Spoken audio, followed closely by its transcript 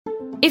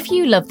If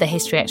you love the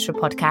History Extra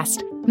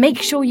podcast, make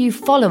sure you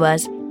follow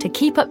us to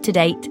keep up to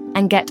date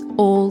and get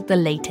all the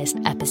latest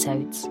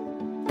episodes.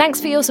 Thanks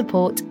for your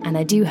support, and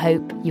I do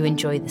hope you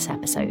enjoy this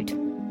episode.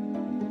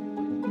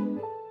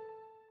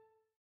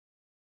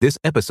 This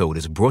episode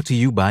is brought to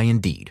you by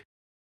Indeed.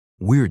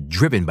 We're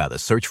driven by the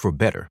search for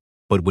better,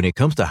 but when it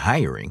comes to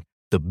hiring,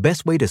 the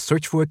best way to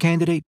search for a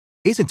candidate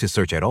isn't to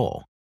search at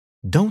all.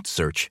 Don't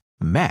search,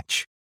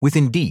 match with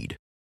Indeed.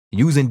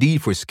 Use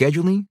Indeed for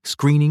scheduling,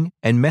 screening,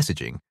 and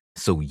messaging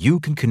so you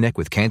can connect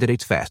with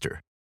candidates faster.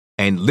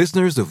 And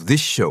listeners of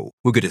this show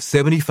will get a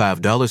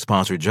 $75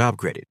 sponsored job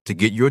credit to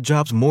get your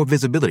jobs more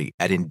visibility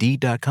at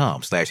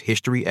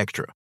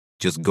Indeed.com/historyextra.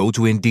 Just go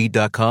to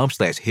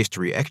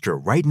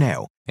Indeed.com/historyextra right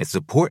now and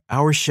support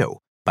our show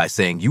by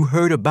saying you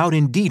heard about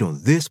Indeed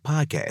on this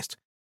podcast.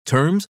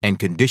 Terms and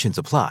conditions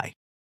apply.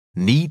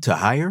 Need to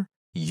hire?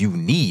 You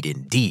need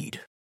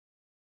Indeed.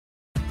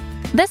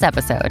 This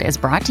episode is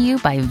brought to you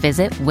by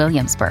Visit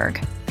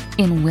Williamsburg.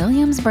 In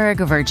Williamsburg,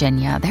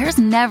 Virginia, there's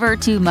never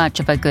too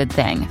much of a good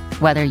thing.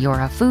 Whether you're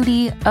a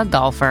foodie, a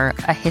golfer,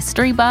 a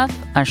history buff,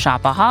 a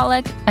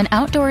shopaholic, an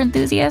outdoor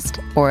enthusiast,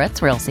 or a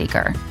thrill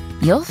seeker,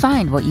 you'll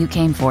find what you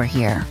came for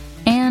here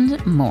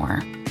and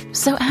more.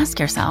 So ask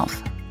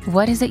yourself,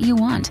 what is it you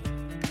want?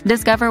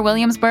 Discover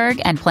Williamsburg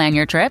and plan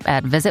your trip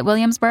at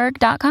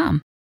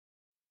visitwilliamsburg.com.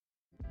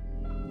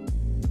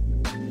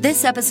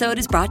 This episode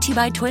is brought to you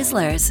by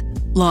Twizzlers.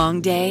 Long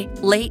day,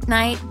 late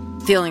night,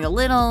 feeling a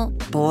little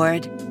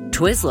bored?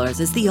 Twizzlers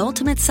is the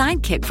ultimate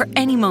sidekick for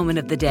any moment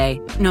of the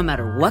day, no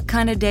matter what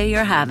kind of day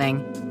you're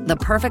having. The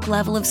perfect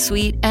level of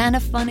sweet and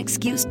a fun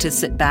excuse to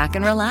sit back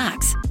and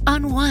relax.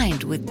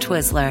 Unwind with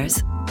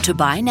Twizzlers. To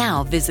buy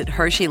now, visit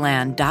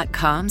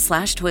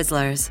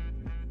Hersheyland.com/Twizzlers.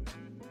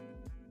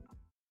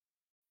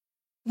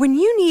 When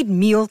you need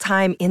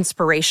mealtime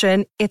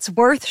inspiration, it's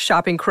worth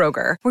shopping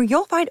Kroger, where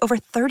you'll find over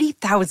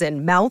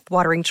 30,000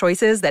 mouth-watering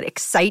choices that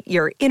excite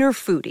your inner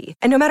foodie.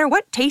 And no matter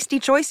what tasty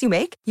choice you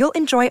make, you'll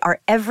enjoy our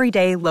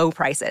everyday low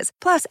prices,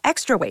 plus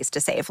extra ways to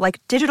save,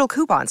 like digital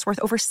coupons worth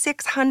over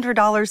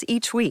 $600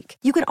 each week.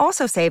 You can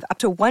also save up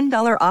to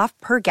 $1 off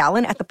per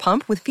gallon at the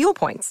pump with fuel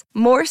points.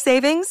 More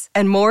savings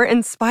and more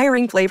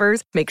inspiring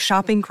flavors make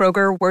shopping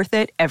Kroger worth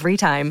it every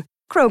time.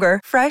 Kroger,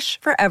 fresh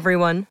for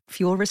everyone.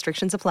 Fuel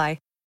restrictions apply.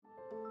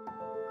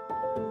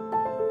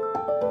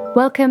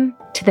 Welcome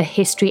to the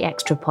History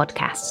Extra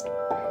podcast.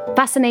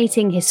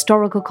 Fascinating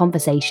historical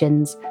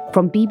conversations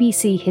from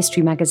BBC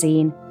History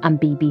Magazine and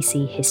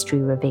BBC History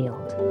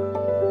Revealed.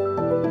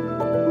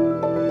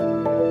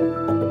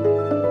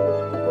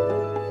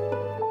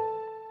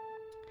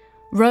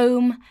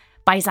 Rome,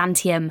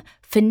 Byzantium,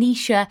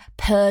 Phoenicia,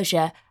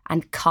 Persia,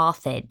 and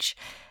Carthage.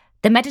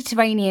 The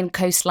Mediterranean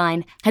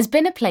coastline has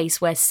been a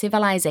place where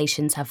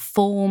civilizations have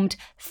formed,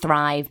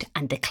 thrived,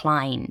 and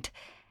declined,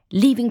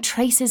 leaving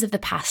traces of the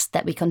past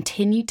that we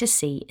continue to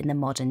see in the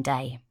modern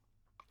day.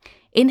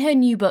 In her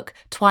new book,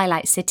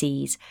 Twilight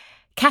Cities,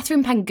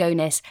 Catherine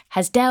Pangonis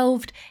has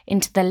delved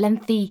into the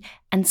lengthy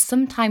and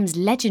sometimes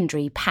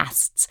legendary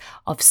pasts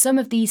of some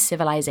of these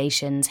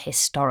civilizations'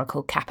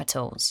 historical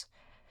capitals.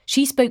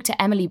 She spoke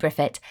to Emily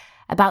Briffett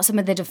about some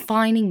of the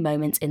defining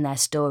moments in their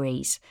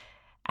stories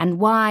and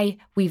why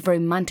we've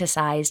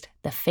romanticised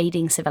the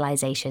fading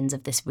civilizations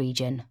of this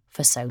region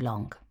for so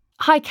long.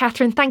 Hi,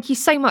 Catherine. Thank you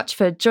so much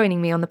for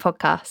joining me on the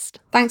podcast.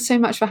 Thanks so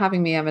much for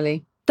having me,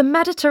 Emily. The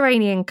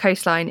Mediterranean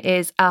coastline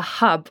is a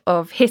hub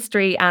of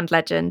history and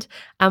legend,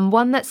 and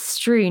one that's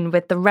strewn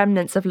with the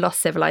remnants of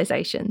lost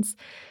civilizations.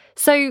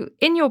 So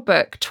in your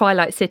book,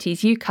 Twilight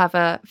Cities, you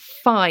cover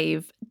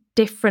 5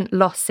 different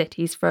lost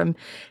cities from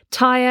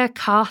Tyre,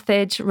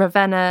 Carthage,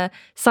 Ravenna,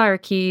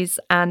 Syracuse,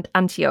 and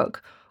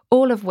Antioch,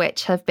 all of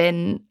which have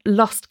been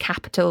lost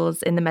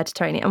capitals in the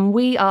Mediterranean. And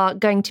we are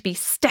going to be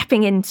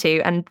stepping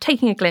into and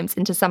taking a glimpse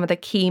into some of the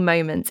key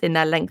moments in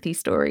their lengthy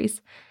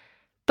stories.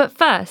 But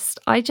first,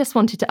 I just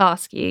wanted to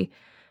ask you,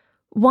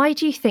 why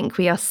do you think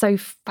we are so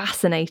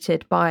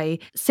fascinated by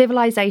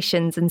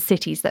civilizations and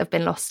cities that have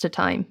been lost to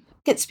time?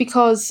 It's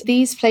because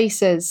these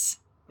places,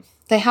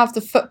 they have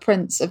the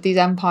footprints of these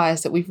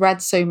empires that we've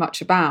read so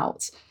much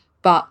about,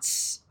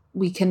 but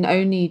we can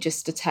only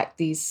just detect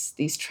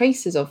these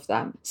traces of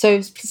them.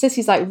 So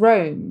cities like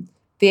Rome,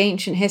 the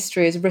ancient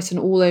history is written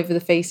all over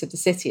the face of the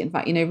city. In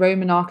fact,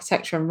 Roman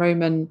architecture and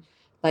Roman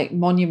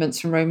monuments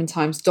from Roman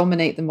times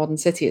dominate the modern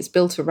city. It's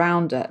built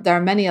around it. There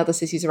are many other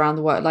cities around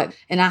the world. Like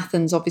in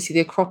Athens, obviously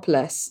the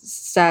Acropolis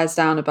stares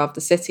down above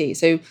the city.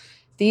 So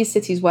these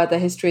cities where the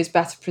history is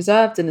better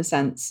preserved, in a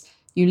sense,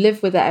 you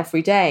live with it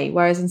every day.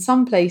 Whereas in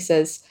some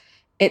places,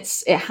 it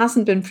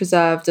hasn't been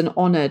preserved and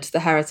honoured, the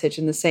heritage,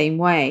 in the same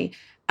way.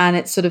 And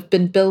it's sort of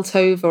been built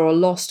over or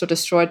lost or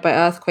destroyed by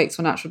earthquakes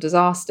or natural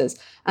disasters.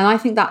 And I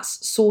think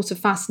that's sort of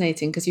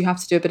fascinating because you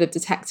have to do a bit of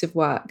detective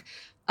work.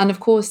 And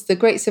of course, the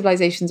great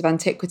civilizations of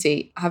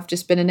antiquity have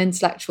just been an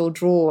intellectual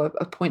draw,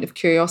 a point of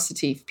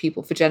curiosity for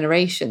people for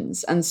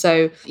generations. And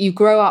so you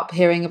grow up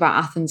hearing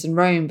about Athens and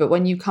Rome, but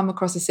when you come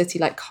across a city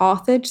like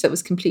Carthage that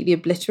was completely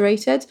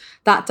obliterated,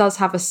 that does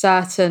have a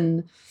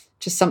certain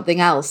just something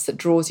else that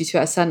draws you to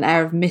a certain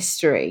air of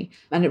mystery.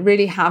 And it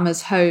really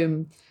hammers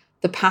home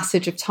the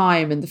passage of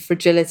time and the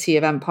fragility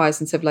of empires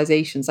and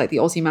civilizations, like the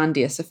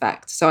Ozymandias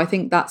effect. So I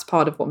think that's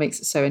part of what makes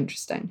it so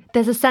interesting.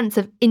 There's a sense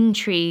of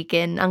intrigue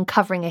in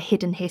uncovering a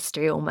hidden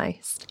history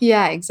almost.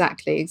 Yeah,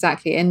 exactly.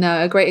 And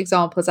a great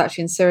example is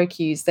actually in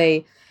Syracuse.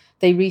 They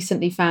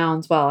recently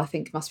found, well, I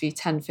think it must be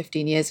 10,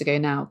 15 years ago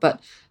now, but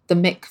the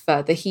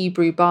mikveh, the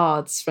Hebrew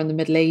baths from the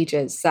Middle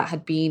Ages that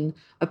had been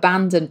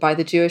abandoned by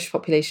the Jewish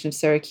population of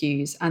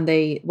Syracuse. And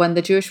when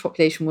the Jewish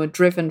population were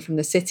driven from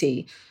the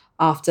city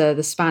after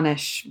the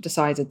Spanish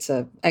decided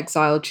to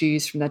exile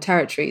Jews from their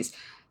territories,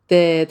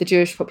 the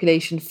Jewish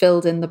population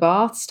filled in the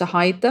baths to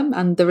hide them.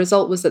 And the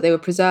result was that they were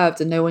preserved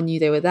and no one knew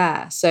they were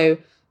there. So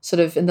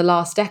sort of in the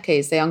last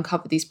decades, they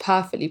uncovered these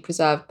perfectly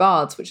preserved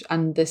baths,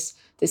 and this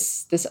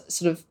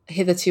sort of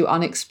hitherto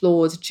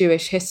unexplored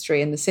Jewish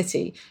history in the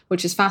city,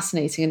 which is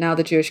fascinating. And now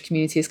the Jewish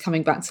community is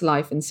coming back to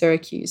life in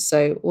Syracuse.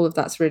 So all of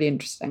that's really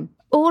interesting.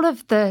 All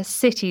of the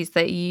cities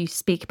that you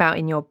speak about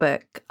in your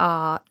book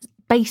are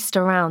based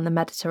around the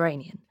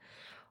Mediterranean.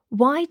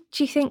 Why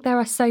do you think there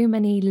are so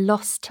many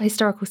lost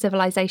historical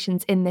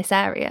civilizations in this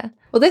area?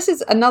 Well, this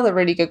is another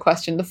really good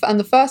question. And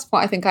the first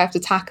point I think I have to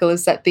tackle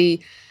is that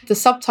the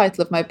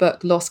subtitle of my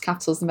book, Lost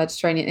Capitals in the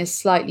Mediterranean, is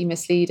slightly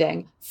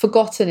misleading.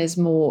 Forgotten is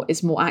more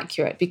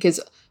accurate,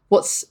 because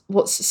what's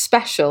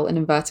special, in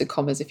inverted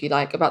commas, if you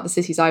like, about the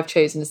cities I've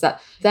chosen is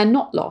that they're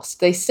not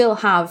lost. They still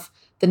have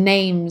the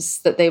names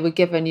that they were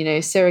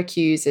given.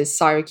 Syracuse is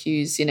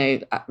Syracuse,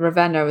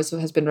 Ravenna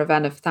has been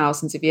Ravenna for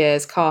thousands of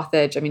years,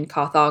 Carthage,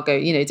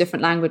 Carthago,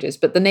 different languages,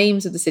 but the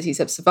names of the cities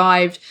have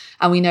survived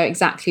and we know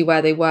exactly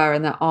where they were,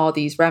 and there are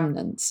these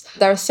remnants.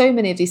 There are so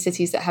many of these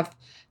cities that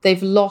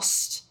they've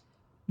lost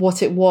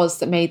what it was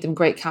that made them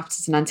great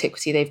capitals in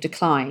antiquity. They've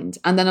declined.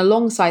 And then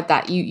alongside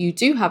that, you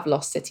do have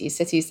lost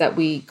cities that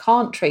we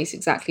can't trace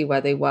exactly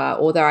where they were,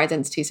 or their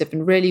identities have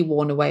been really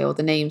worn away, or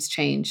the names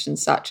changed and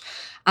such.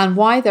 And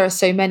why there are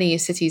so many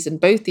cities in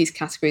both these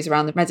categories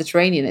around the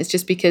Mediterranean is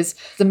just because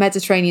the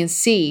Mediterranean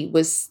Sea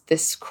was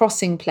this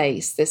crossing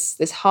place,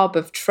 this hub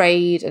of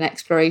trade and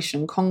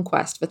exploration and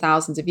conquest for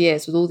thousands of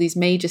years, with all these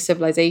major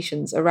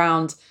civilizations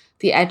around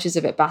the edges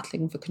of it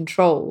battling for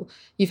control.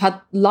 You've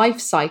had life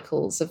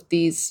cycles of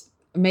these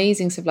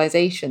amazing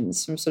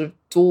civilizations from sort of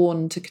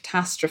dawn to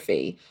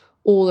catastrophe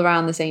all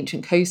around this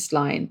ancient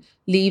coastline,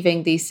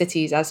 leaving these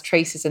cities as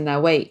traces in their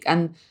wake.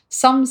 And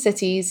some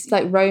cities,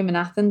 like Rome and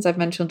Athens, I've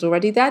mentioned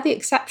already, they're the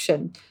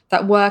exception,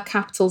 that were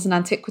capitals in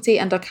antiquity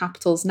and are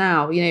capitals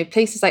now.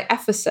 Places like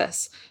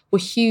Ephesus were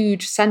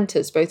huge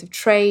centres, both of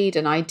trade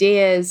and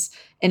ideas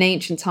in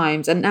ancient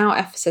times. And now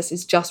Ephesus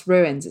is just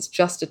ruins. It's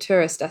just a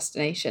tourist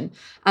destination.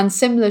 And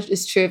similar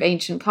is true of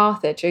ancient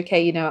Carthage.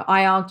 Okay,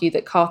 I argue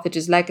that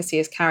Carthage's legacy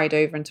is carried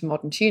over into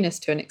modern Tunis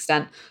to an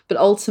extent, but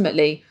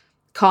ultimately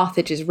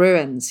Carthage's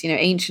ruins.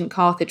 Ancient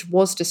Carthage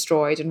was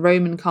destroyed and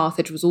Roman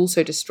Carthage was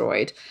also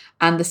destroyed.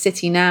 And the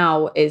city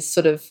now is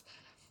sort of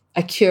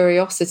a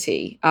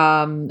curiosity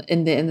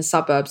in the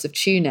suburbs of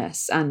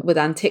Tunis, and with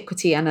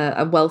antiquity and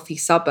a wealthy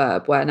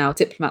suburb where now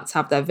diplomats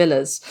have their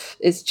villas.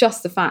 It's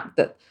just the fact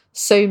that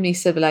so many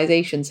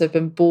civilizations have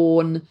been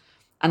born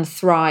and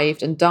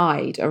thrived and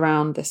died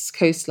around this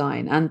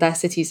coastline, and their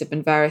cities have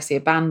been variously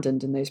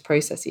abandoned in those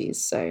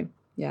processes. So,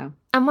 yeah.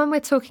 And when we're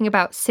talking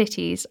about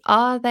cities,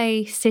 are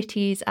they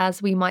cities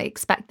as we might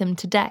expect them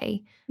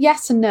today?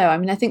 Yes and no.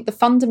 I think the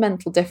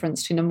fundamental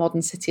difference between a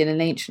modern city and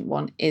an ancient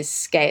one is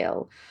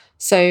scale.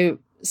 So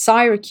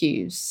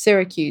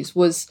Syracuse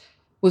was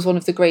one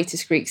of the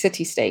greatest Greek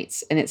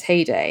city-states in its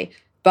heyday,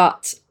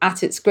 but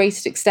at its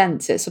greatest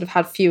extent, it sort of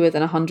had fewer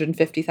than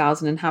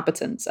 150,000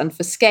 inhabitants. And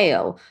for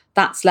scale,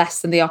 that's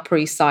less than the Upper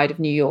East Side of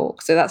New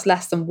York. So that's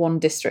less than one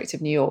district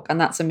of New York,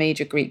 and that's a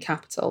major Greek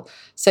capital.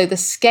 So the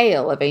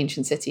scale of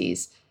ancient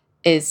cities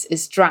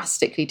is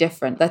drastically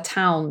different. They're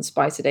towns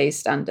by today's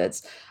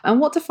standards. And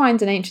what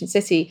defines an ancient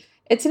city?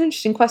 It's an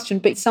interesting question,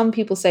 but some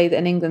people say that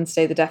in England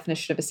today, the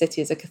definition of a city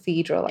is a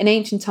cathedral. In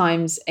ancient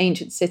times,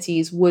 ancient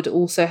cities would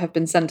also have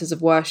been centres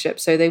of worship,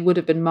 so they would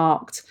have been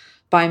marked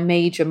by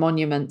major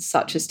monuments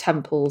such as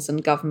temples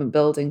and government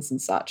buildings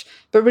and such.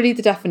 But really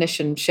the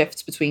definition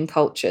shifts between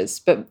cultures.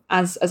 But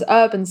as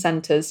urban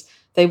centres,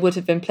 they would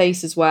have been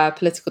places where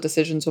political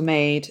decisions were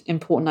made,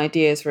 important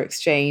ideas were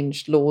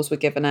exchanged, laws were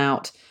given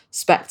out,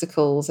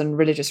 spectacles and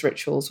religious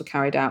rituals were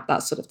carried out,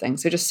 that sort of thing.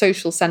 So just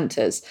social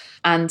centres.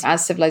 And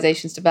as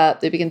civilizations develop,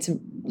 they begin to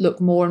look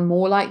more and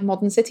more like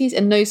modern cities,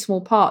 in no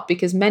small part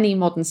because many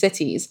modern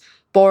cities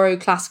borrow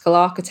classical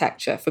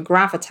architecture for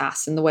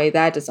gravitas in the way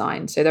they're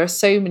designed. So there are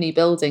so many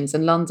buildings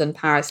in London,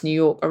 Paris, New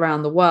York,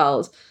 around the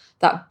world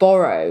that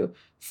borrow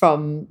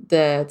from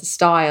the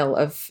style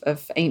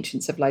of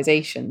ancient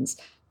civilizations.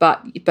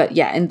 But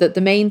yeah, and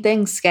the main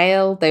thing,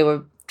 scale, they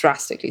were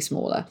drastically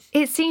smaller.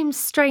 It seems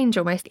strange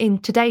almost in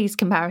today's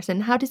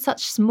comparison. How did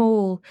such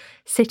small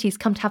cities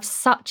come to have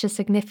such a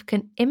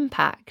significant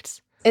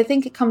impact? I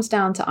think it comes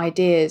down to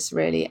ideas,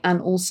 really,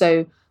 and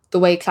also the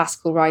way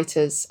classical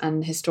writers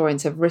and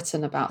historians have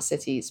written about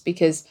cities.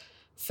 Because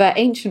for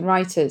ancient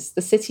writers,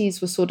 the cities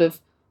were sort of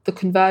the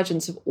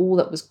convergence of all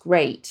that was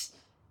great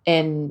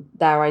in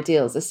their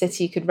ideals. A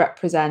city could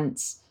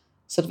represent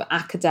sort of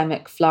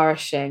academic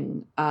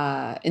flourishing,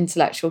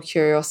 intellectual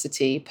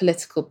curiosity,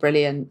 political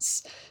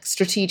brilliance,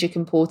 strategic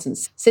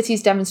importance.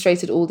 Cities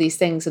demonstrated all these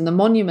things, and the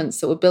monuments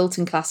that were built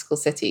in classical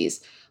cities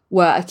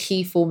were a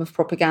key form of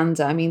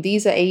propaganda. I mean,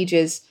 these are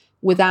ages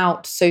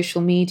without social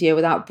media,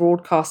 without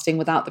broadcasting,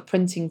 without the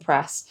printing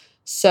press.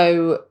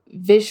 So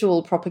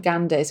visual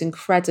propaganda is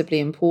incredibly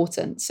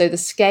important. So the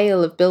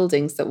scale of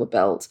buildings that were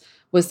built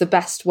was the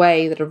best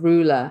way that a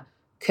ruler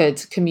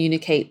could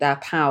communicate their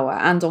power,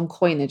 and on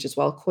coinage as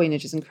well.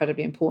 Coinage is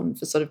incredibly important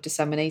for sort of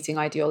disseminating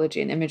ideology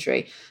and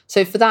imagery.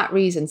 So for that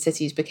reason,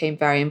 cities became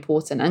very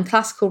important, and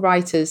classical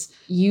writers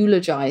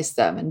eulogized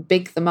them and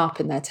big them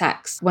up in their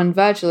texts. When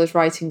Virgil is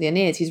writing the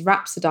Aeneid, he's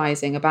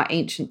rhapsodizing about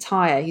ancient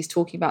Tyre. He's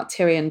talking about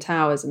Tyrian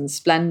towers and the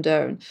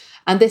splendor.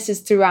 And this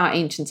is throughout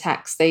ancient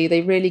texts.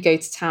 They really go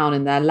to town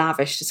in their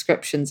lavish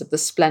descriptions of the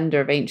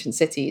splendor of ancient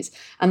cities.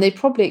 And they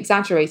probably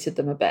exaggerated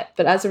them a bit.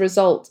 But as a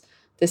result,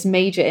 this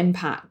major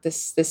impact,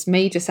 this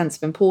major sense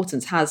of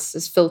importance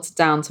has filtered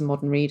down to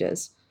modern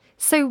readers.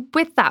 So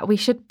with that, we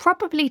should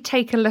probably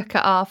take a look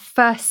at our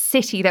first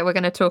city that we're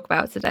going to talk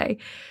about today.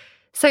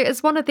 So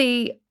as one of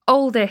the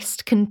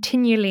oldest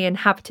continually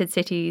inhabited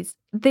cities,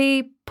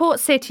 the port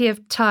city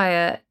of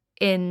Tyre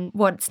in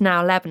what's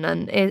now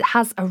Lebanon, it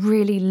has a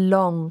really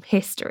long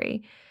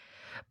history.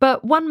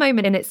 But one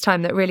moment in its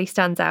time that really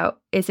stands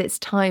out is its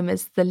time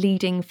as the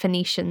leading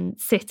Phoenician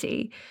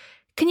city.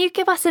 Can you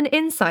give us an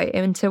insight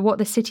into what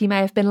the city may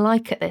have been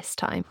like at this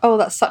time? Oh,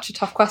 that's such a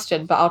tough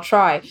question, but I'll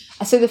try.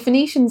 So the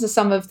Phoenicians are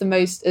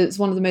it's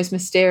one of the most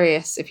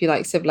mysterious, if you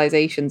like,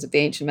 civilizations of the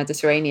ancient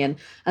Mediterranean.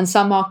 And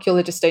some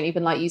archaeologists don't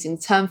even like using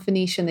the term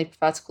Phoenician. They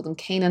prefer to call them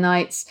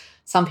Canaanites.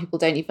 Some people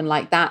don't even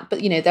like that.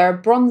 But, they're a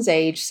Bronze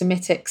Age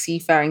Semitic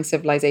seafaring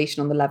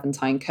civilization on the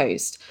Levantine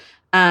coast.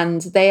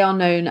 And they are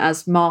known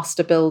as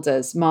master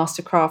builders,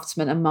 master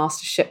craftsmen, and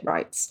master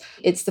shipwrights.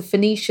 It's the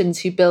Phoenicians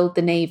who build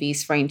the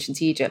navies for ancient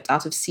Egypt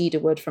out of cedar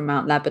wood from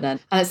Mount Lebanon.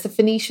 And it's the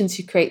Phoenicians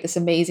who create this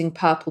amazing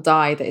purple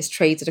dye that is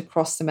traded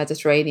across the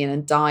Mediterranean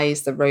and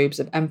dyes the robes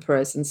of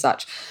emperors and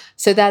such.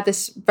 So they're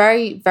this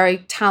very, very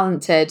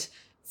talented,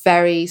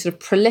 very sort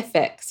of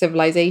prolific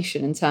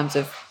civilization in terms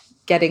of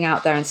getting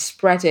out there and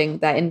spreading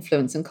their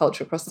influence and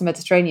culture across the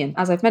Mediterranean.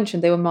 As I've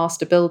mentioned, they were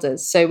master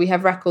builders. So we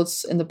have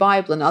records in the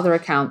Bible and other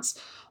accounts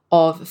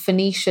of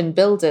Phoenician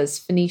builders,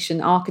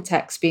 Phoenician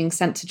architects being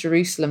sent to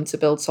Jerusalem to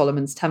build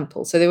Solomon's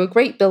temple. So they were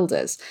great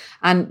builders.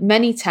 And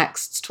many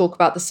texts talk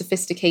about the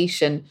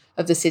sophistication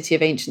of the city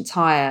of ancient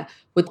Tyre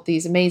with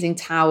these amazing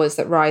towers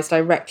that rise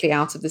directly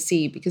out of the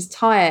sea, because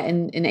Tyre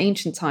in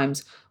ancient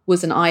times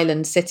was an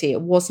island city.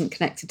 It wasn't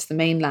connected to the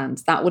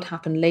mainland. That would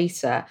happen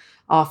later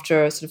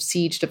after a sort of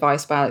siege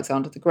device by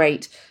Alexander the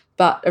Great.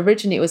 But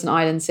originally it was an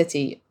island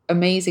city,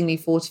 amazingly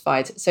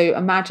fortified. So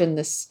imagine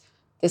this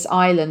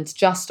island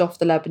just off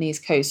the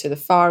Lebanese coast, so the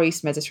Far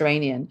East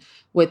Mediterranean,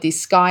 with these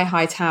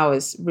sky-high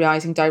towers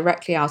rising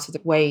directly out of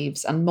the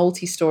waves and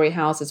multi-story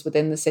houses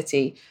within the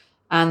city.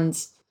 And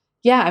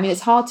yeah, I mean, it's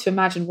hard to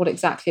imagine what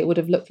exactly it would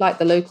have looked like.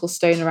 The local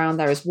stone around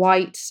there is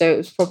white. So it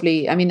was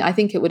probably, I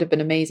think it would have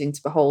been amazing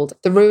to behold.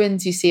 The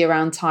ruins you see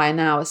around Tyre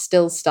now are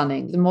still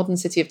stunning. The modern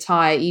city of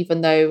Tyre,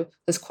 even though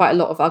there's quite a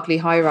lot of ugly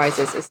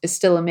high-rises, is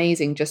still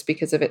amazing just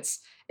because of its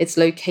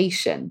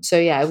location. So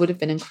yeah, it would have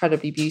been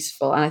incredibly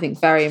beautiful and I think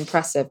very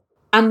impressive.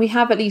 And we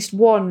have at least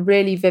one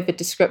really vivid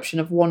description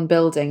of one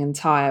building in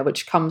Tyre,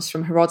 which comes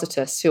from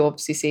Herodotus, who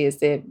obviously is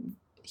the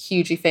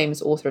hugely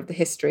famous author of the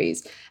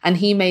histories. And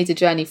he made a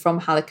journey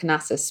from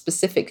Halicarnassus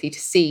specifically to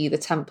see the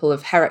temple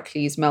of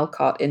Heracles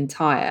Melkart in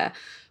Tyre,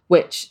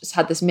 which has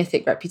had this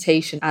mythic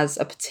reputation as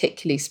a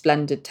particularly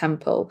splendid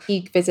temple.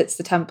 He visits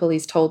the temple.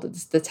 He's told that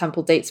the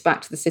temple dates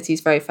back to the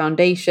city's very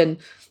foundation.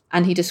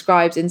 And he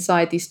describes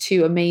inside these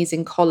two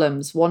amazing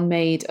columns, one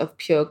made of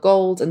pure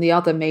gold and the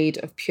other made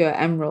of pure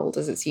emerald,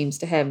 as it seems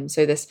to him.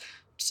 So this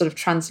sort of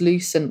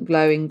translucent,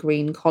 glowing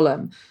green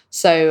column.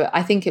 So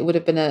I think it would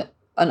have been an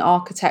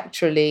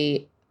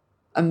architecturally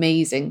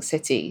amazing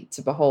city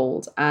to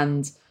behold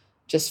and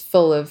just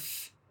full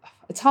of,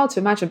 it's hard to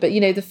imagine, but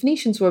the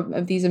Phoenicians were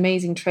these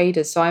amazing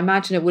traders. So I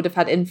imagine it would have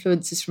had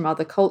influences from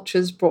other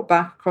cultures brought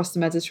back across the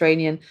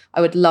Mediterranean.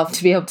 I would love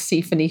to be able to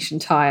see Phoenician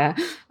Tyre,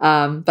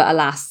 but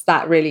alas,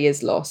 that really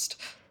is lost.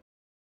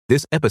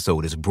 This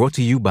episode is brought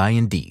to you by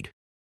Indeed.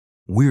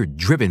 We're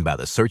driven by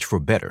the search for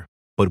better,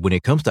 but when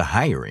it comes to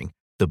hiring,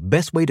 the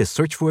best way to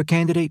search for a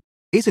candidate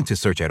isn't to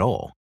search at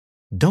all.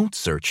 Don't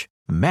search,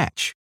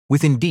 match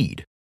with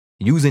Indeed.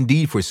 Use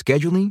Indeed for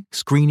scheduling,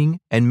 screening,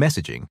 and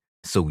messaging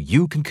so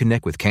you can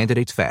connect with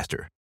candidates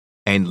faster.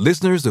 And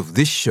listeners of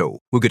this show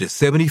will get a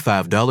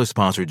 $75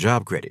 sponsored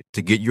job credit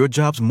to get your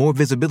jobs more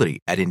visibility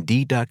at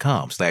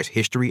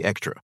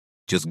Indeed.com/HistoryExtra.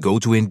 Just go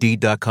to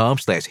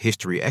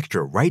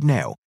Indeed.com/HistoryExtra right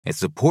now and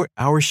support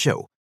our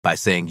show by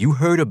saying you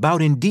heard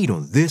about Indeed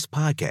on this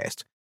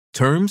podcast.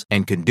 Terms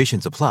and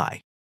conditions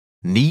apply.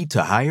 Need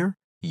to hire?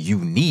 You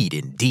need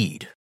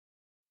Indeed.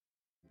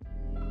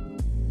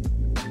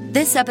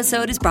 This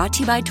episode is brought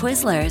to you by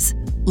Twizzlers.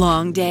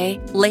 Long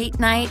day, late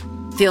night,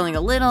 feeling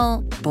a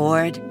little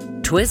bored?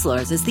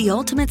 Twizzlers is the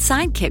ultimate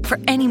sidekick for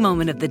any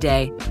moment of the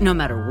day, no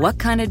matter what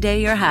kind of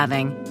day you're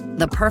having.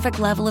 The perfect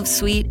level of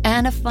sweet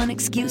and a fun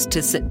excuse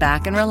to sit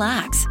back and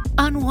relax.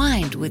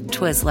 Unwind with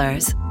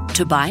Twizzlers.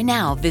 To buy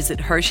now, visit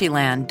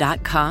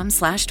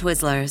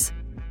Hersheyland.com/Twizzlers.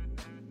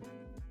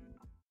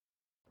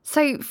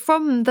 So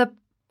from the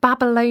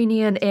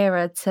Babylonian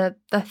era to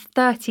the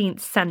 13th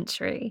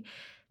century,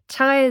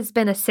 Tyre's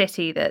been a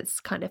city that's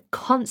kind of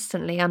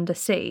constantly under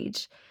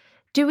siege.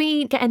 Do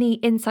we get any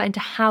insight into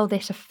how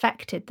this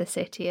affected the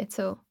city at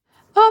all?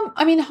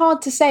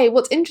 Hard to say.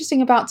 What's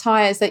interesting about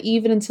Tyre is that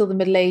even until the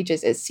Middle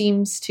Ages, it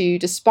seems to,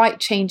 despite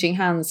changing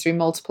hands through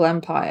multiple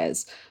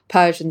empires,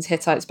 Persians,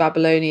 Hittites,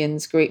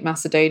 Babylonians, Greek,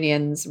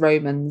 Macedonians,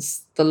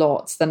 Romans, the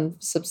lots, then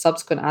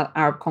subsequent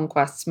Arab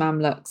conquests,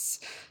 Mamluks,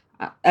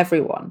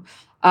 everyone,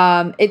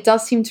 it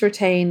does seem to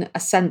retain a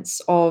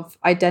sense of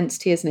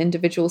identity as an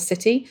individual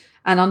city.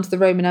 And under the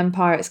Roman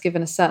Empire, it's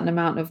given a certain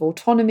amount of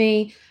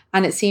autonomy.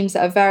 And it seems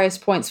that at various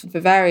points, for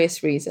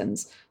various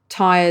reasons,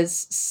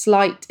 Tyre's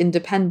slight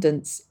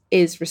independence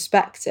is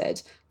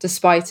respected,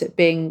 despite it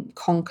being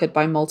conquered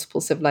by multiple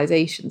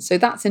civilizations. So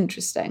that's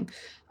interesting.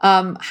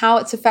 How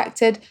it's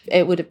affected,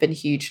 it would have been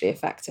hugely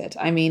affected.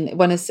 I mean,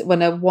 when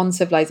one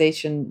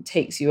civilization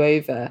takes you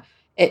over,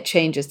 it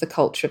changes the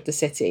culture of the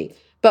city.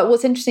 But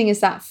what's interesting is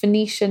that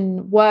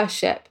Phoenician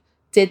worship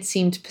did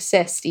seem to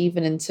persist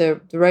even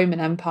into the Roman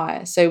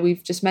Empire. So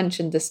we've just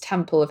mentioned this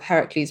temple of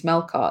Heracles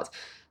Melkart.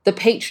 The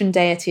patron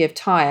deity of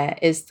Tyre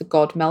is the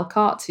god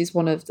Melkart. He's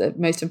one of the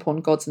most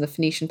important gods in the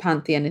Phoenician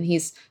pantheon, and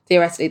he's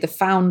theoretically the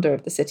founder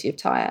of the city of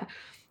Tyre.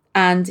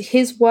 And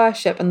his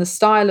worship and the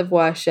style of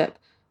worship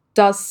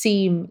does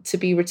seem to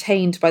be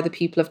retained by the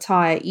people of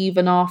Tyre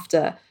even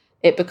after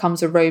it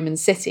becomes a Roman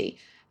city.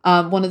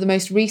 One of the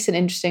most recent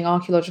interesting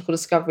archaeological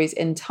discoveries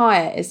in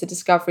Tyre is the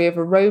discovery of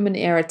a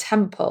Roman-era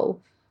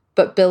temple,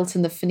 but built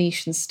in the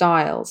Phoenician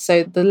style.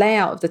 So the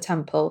layout of the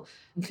temple,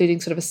 including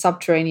sort of a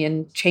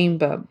subterranean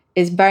chamber,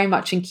 is very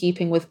much in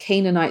keeping with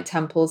Canaanite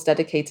temples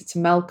dedicated to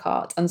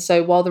Melkart. And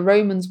so while the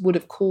Romans would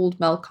have called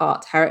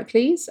Melkart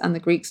Heracles, and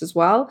the Greeks as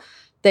well,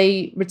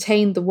 they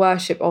retained the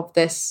worship of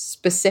this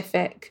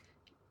specific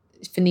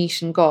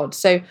Phoenician god.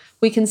 So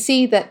we can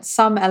see that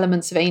some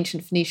elements of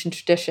ancient Phoenician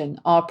tradition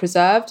are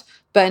preserved,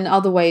 but in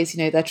other ways,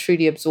 they're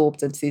truly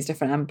absorbed into these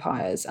different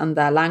empires, and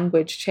their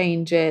language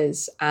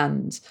changes,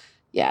 and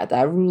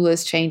their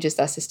rulers changes,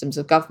 their systems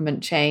of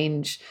government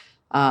change,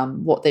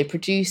 what they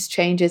produce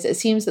changes. It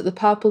seems that the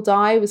purple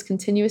dye was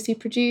continuously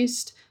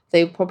produced.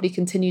 They probably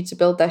continued to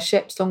build their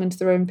ships long into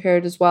the Roman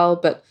period as well,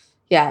 but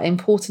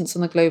importance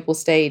on the global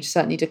stage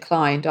certainly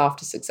declined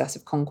after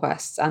successive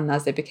conquests and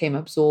as they became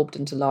absorbed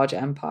into larger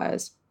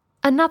empires.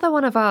 Another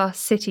one of our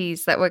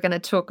cities that we're going to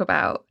talk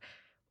about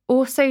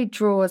also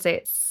draws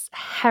its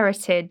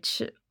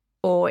heritage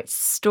or its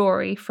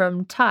story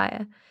from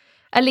Tyre.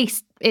 At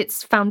least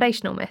its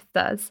foundational myth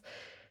does.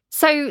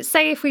 So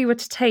say if we were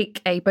to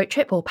take a boat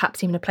trip, or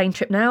perhaps even a plane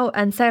trip now,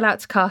 and sail out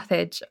to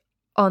Carthage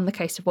on the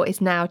coast of what is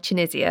now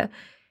Tunisia,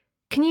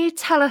 can you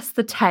tell us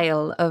the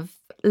tale of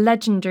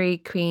legendary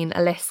Queen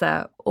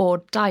Elissa,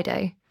 or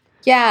Dido?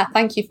 Yeah,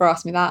 thank you for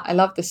asking me that. I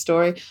love this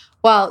story.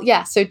 Well,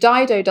 so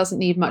Dido doesn't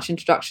need much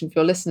introduction for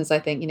your listeners, I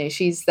think.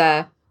 She's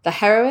the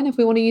heroine, if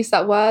we want to use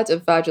that word,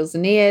 of Virgil's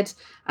Aeneid,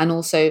 and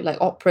also like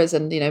operas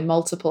and,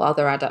 multiple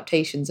other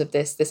adaptations of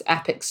this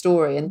epic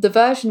story. And the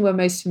version we're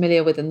most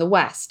familiar with in the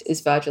West is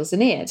Virgil's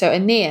Aeneid. So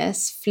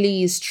Aeneas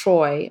flees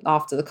Troy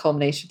after the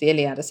culmination of the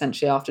Iliad,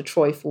 essentially after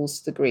Troy falls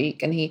to the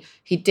Greek, and he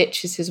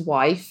ditches his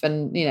wife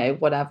and,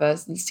 whatever,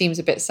 seems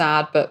a bit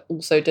sad, but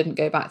also didn't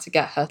go back to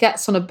get her,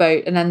 gets on a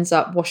boat and ends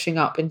up washing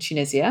up in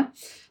Tunisia.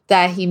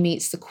 There he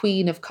meets the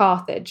Queen of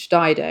Carthage,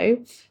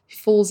 Dido. He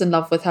falls in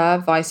love with her,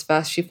 vice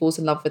versa. She falls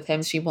in love with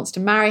him. She wants to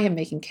marry him,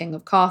 make him king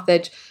of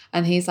Carthage.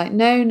 And he's like,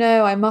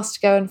 no, I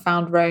must go and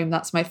found Rome.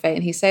 That's my fate.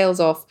 And he sails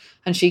off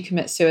and she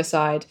commits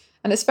suicide.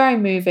 And it's very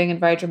moving and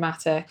very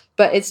dramatic.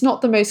 But it's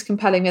not the most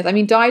compelling myth. I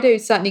mean, Dido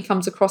certainly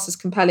comes across as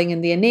compelling in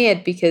the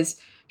Aeneid because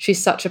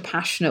she's such a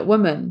passionate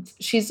woman.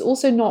 She's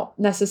also not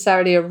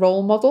necessarily a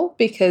role model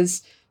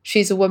because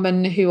she's a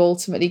woman who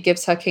ultimately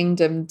gives her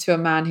kingdom to a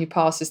man who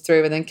passes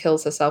through and then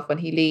kills herself when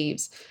he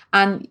leaves.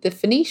 And the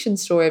Phoenician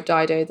story of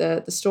Dido,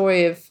 the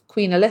story of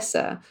Queen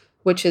Elissa,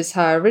 which is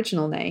her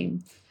original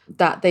name,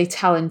 that they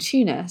tell in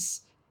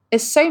Tunis,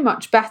 is so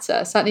much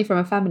better, certainly from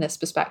a feminist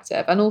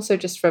perspective, and also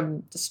just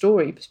from the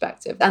story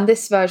perspective. And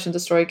this version of the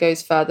story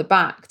goes further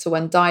back to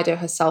when Dido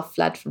herself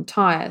fled from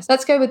Tyre. So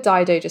let's go with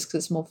Dido just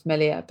because it's more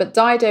familiar. But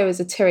Dido is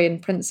a Tyrian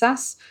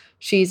princess.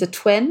 She's a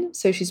twin,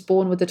 so she's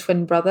born with a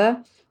twin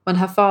brother. When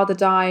her father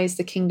dies,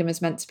 the kingdom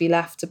is meant to be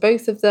left to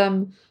both of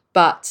them,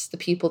 but the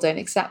people don't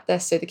accept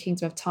this, so the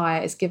kingdom of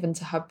Tyre is given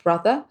to her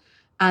brother,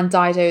 and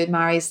Dido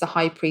marries the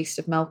high priest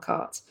of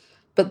Melkart.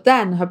 But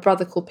then her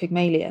brother, called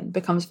Pygmalion,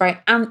 becomes very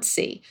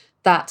antsy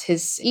that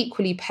his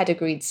equally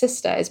pedigreed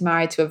sister is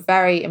married to a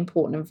very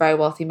important and very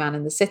wealthy man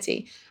in the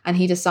city, and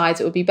he decides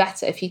it would be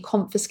better if he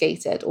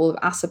confiscated all of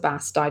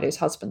Asabas, Dido's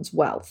husband's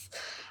wealth.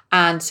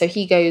 And so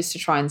he goes to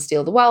try and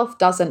steal the wealth,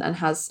 doesn't, and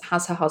has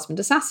her husband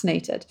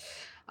assassinated.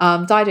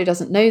 Dido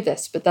doesn't know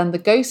this, but then the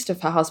ghost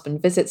of her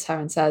husband visits her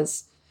and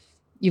says,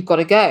 you've got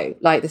to go.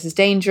 Like, this is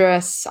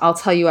dangerous. I'll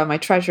tell you where my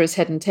treasure is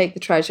hidden. Take the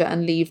treasure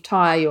and leave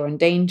Tyre. You're in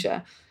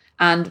danger.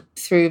 And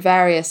through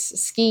various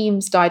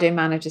schemes, Dido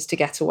manages to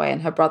get away,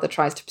 and her brother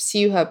tries to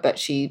pursue her, but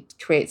she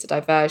creates a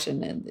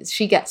diversion, and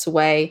she gets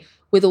away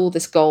with all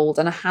this gold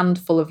and a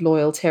handful of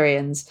loyal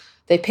Tyrians.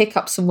 They pick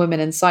up some women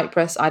in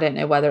Cyprus. I don't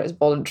know whether it's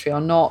voluntary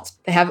or not.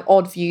 They have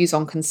odd views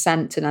on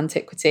consent in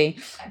antiquity.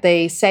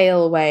 They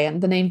sail away, and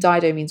the name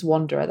Dido means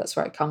wanderer. That's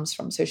where it comes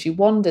from. So she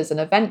wanders, and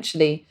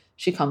eventually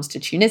she comes to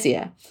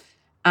Tunisia.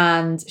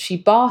 And she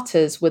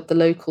barters with the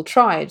local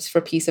tribes for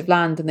a piece of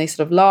land, and they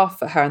sort of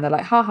laugh at her, and they're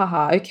like, ha, ha,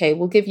 ha, okay,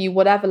 we'll give you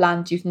whatever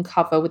land you can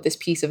cover with this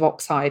piece of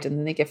oxhide, and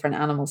then they give her an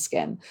animal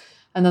skin.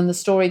 And then the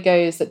story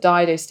goes that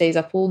Dido stays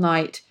up all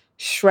night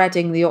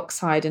shredding the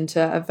oxhide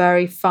into a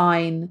very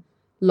fine,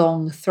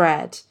 long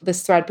thread.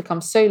 This thread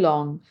becomes so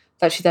long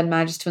that she then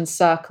manages to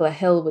encircle a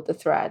hill with the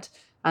thread.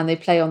 And they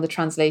play on the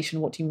translation,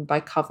 what do you mean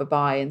by cover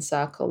by,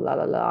 encircle, la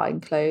la la,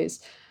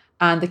 enclose.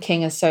 And the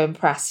king is so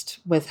impressed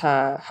with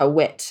her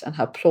wit and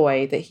her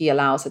ploy that he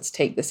allows her to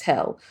take this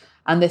hill.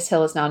 And this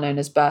hill is now known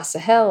as Bursa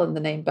Hill, and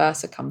the name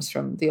Bursa comes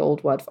from the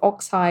old word for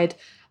oxhide.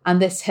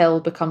 And this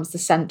hill becomes the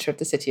centre of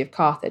the city of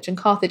Carthage. And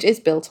Carthage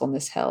is built on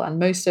this hill, and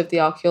most of the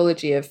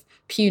archaeology of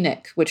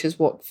Punic, which is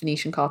what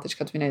Phoenician Carthage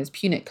comes to be known as,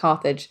 Punic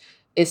Carthage,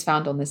 is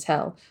found on this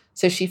hill.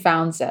 So she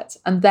founds it.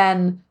 And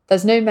then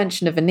there's no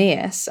mention of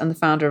Aeneas and the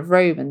founder of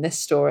Rome in this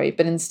story,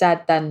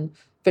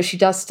 but she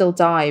does still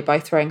die by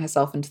throwing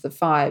herself into the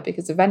fire,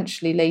 because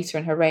eventually later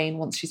in her reign,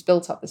 once she's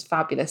built up this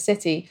fabulous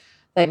city,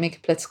 they make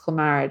a political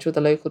marriage with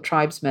a local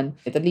tribesman,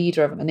 the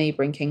leader of a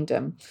neighbouring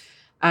kingdom.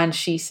 And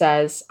she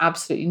says,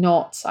 absolutely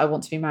not, I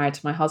want to be married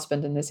to my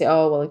husband. And they say,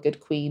 oh, well, a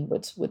good queen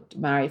would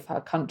marry for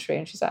her country.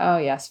 And she's like, oh,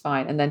 yes,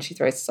 fine. And then she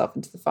throws herself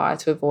into the fire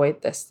to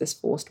avoid this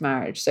forced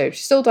marriage. So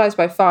she still dies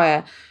by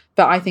fire,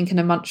 but I think in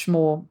a much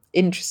more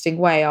interesting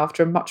way,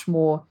 after a much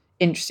more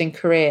interesting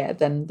career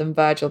than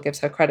Virgil gives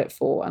her credit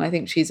for. And I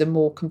think she's a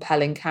more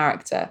compelling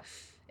character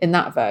in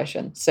that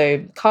version.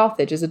 So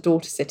Carthage is a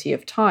daughter city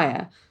of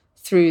Tyre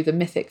through the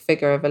mythic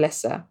figure of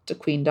Alyssa, to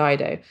Queen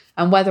Dido.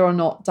 And whether or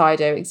not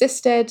Dido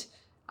existed,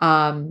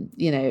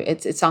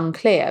 it's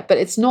unclear. But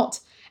it's not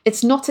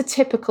a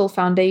typical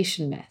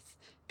foundation myth,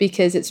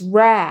 because it's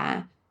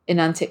rare in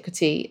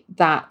antiquity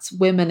that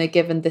women are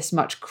given this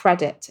much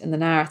credit in the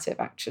narrative,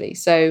 actually.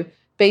 So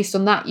based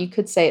on that, you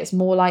could say it's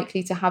more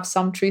likely to have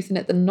some truth in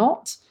it than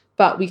not,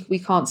 but we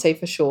can't say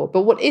for sure.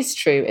 But what is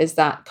true is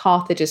that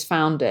Carthage is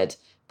founded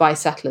by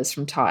settlers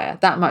from Tyre.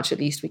 That much at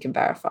least we can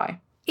verify.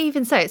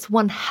 Even so, it's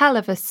one hell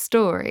of a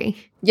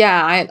story.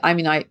 Yeah,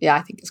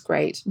 I think it's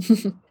great.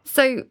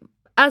 So,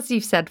 as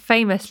you've said,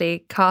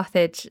 famously,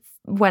 Carthage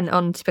went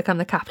on to become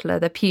the capital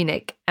of the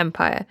Punic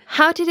Empire.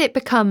 How did it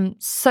become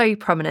so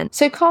prominent?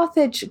 So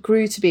Carthage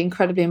grew to be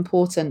incredibly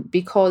important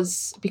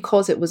because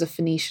it was a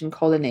Phoenician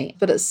colony.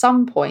 But at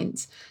some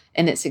point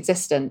in its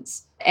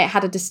existence, it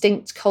had a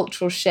distinct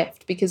cultural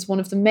shift, because one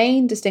of the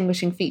main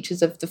distinguishing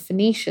features of the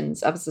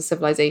Phoenicians as a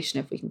civilization,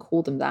 if we can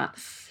call them that,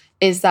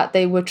 is that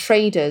they were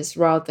traders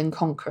rather than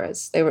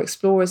conquerors. They were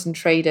explorers and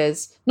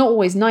traders, not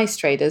always nice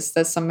traders.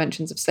 There's some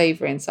mentions of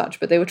slavery and such,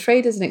 but they were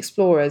traders and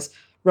explorers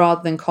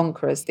rather than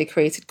conquerors. They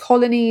created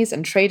colonies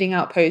and trading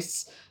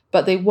outposts,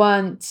 but they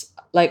weren't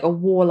like a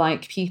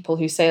warlike people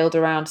who sailed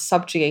around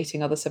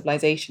subjugating other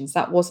civilizations.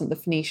 That wasn't the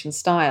Phoenician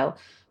style.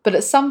 But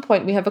at some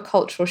point, we have a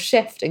cultural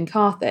shift in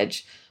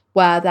Carthage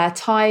where their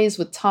ties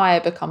with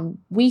Tyre become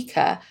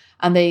weaker,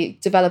 and they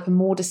develop a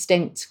more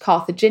distinct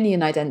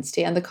Carthaginian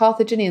identity. And the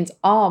Carthaginians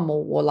are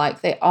more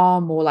warlike. They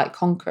are more like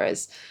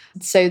conquerors.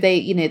 So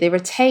they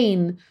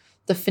retain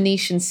the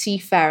Phoenician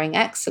seafaring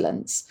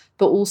excellence,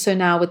 but also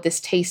now with this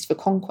taste for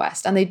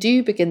conquest. And they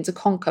do begin to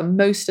conquer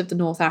most of the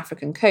North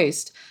African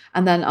coast.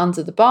 And then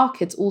under the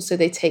Barcids, also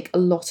they take a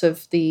lot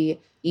of the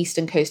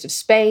eastern coast of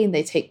Spain,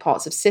 they take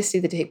parts of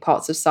Sicily, they take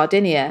parts of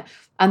Sardinia,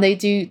 and they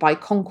do by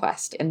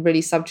conquest and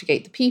really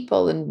subjugate the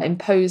people and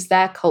impose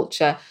their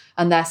culture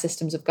and their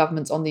systems of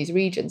governments on these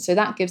regions. So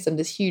that gives them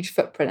this huge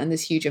footprint and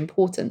this huge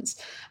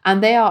importance.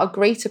 And they are a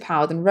greater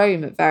power than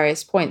Rome at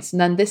various points.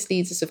 And then this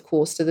leads us, of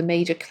course, to the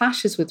major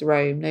clashes with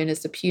Rome, known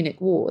as the Punic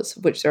Wars,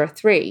 of which there are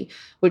 3,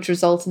 which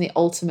result in the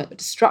ultimate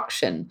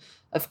destruction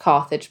of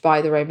Carthage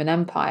by the Roman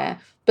Empire.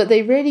 But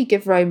they really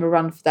give Rome a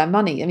run for their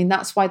money. I mean,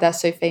 that's why they're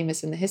so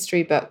famous in the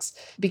history books,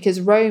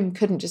 because Rome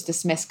couldn't just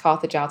dismiss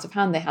Carthage out of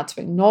hand. They had to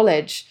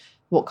acknowledge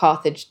what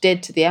Carthage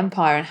did to the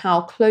empire and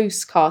how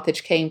close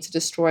Carthage came to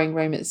destroying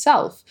Rome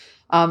itself.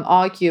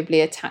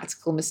 Arguably a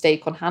tactical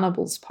mistake on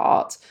Hannibal's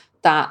part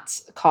that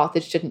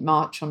Carthage didn't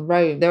march on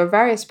Rome. There were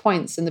various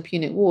points in the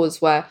Punic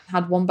Wars where,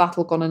 had one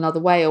battle gone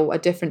another way or a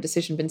different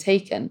decision been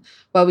taken,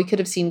 where we could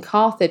have seen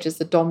Carthage as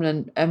the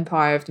dominant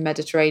empire of the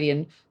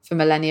Mediterranean for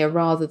millennia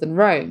rather than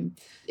Rome.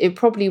 It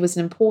probably was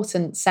an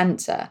important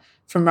centre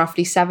from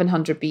roughly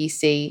 700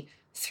 BC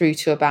through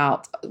to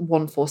about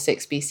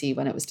 146 BC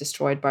when it was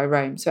destroyed by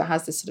Rome. So it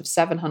has this sort of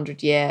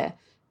 700-year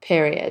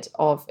period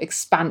of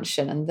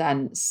expansion and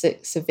then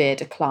severe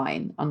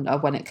decline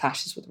when it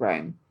clashes with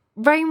Rome.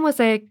 Rome was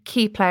a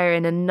key player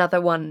in another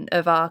one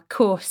of our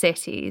core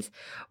cities,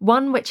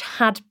 one which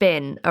had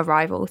been a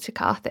rival to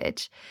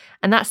Carthage,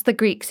 and that's the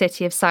Greek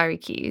city of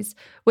Syracuse,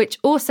 which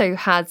also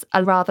has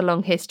a rather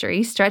long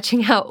history,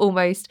 stretching out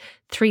almost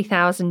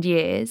 3,000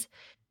 years.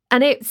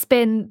 And it's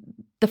been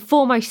the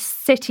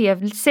foremost city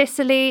of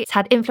Sicily. It's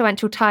had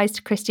influential ties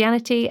to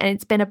Christianity, and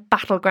it's been a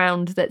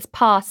battleground that's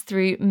passed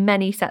through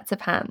many sets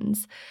of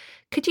hands.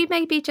 Could you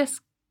maybe just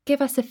give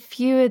us a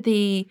few of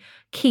the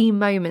key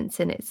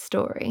moments in its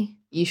story?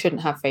 You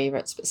shouldn't have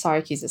favourites, but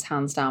Syracuse is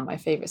hands down my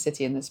favourite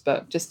city in this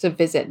book, just to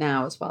visit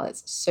now as well.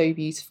 It's so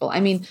beautiful. I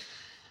mean,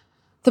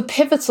 the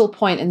pivotal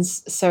point in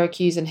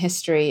Syracuse in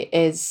history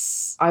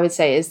is, I would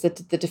say, is the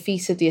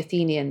defeat of the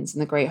Athenians in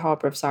the great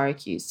harbour of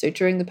Syracuse. So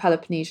during the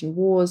Peloponnesian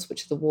Wars,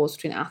 which are the wars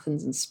between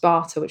Athens and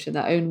Sparta, which in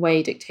their own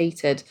way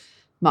dictated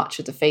much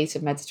of the fate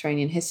of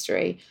Mediterranean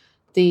history,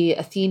 the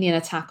Athenian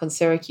attack on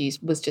Syracuse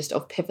was just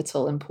of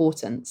pivotal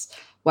importance.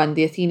 When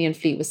the Athenian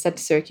fleet was sent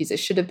to Syracuse, it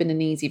should have been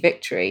an easy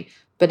victory,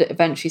 but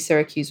eventually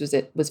Syracuse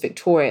was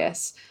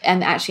victorious.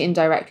 And actually,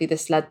 indirectly,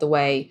 this led the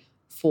way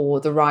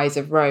for the rise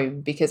of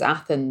Rome, because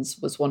Athens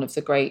was one of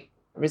the great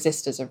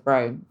resistors of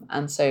Rome.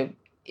 And so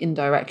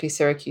indirectly,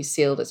 Syracuse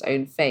sealed its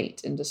own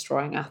fate in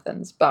destroying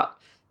Athens. But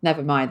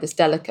never mind, this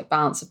delicate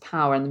balance of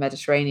power in the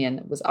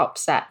Mediterranean was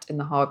upset in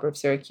the harbour of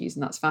Syracuse,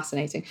 and that's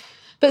fascinating.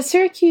 But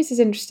Syracuse is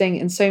interesting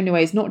in so many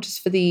ways, not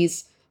just for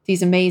these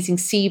amazing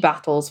sea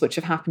battles which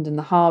have happened in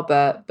the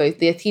harbour, both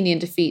the Athenian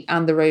defeat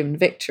and the Roman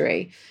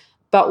victory,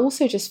 but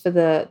also just for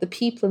the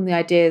people and the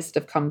ideas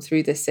that have come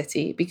through this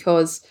city,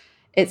 because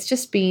it's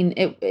just been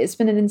it's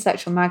been an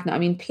intellectual magnet. I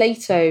mean,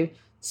 Plato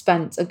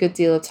spent a good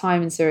deal of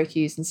time in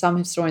Syracuse, and some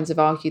historians have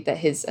argued that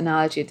his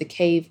analogy of the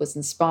cave was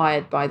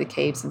inspired by the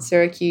caves in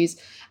Syracuse,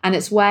 and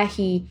it's where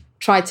he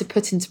tried to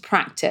put into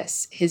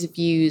practice his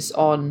views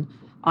on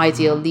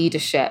ideal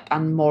leadership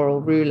and moral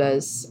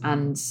rulers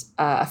and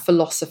a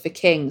philosopher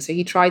king. So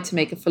he tried to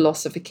make a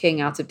philosopher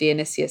king out of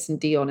Dionysius and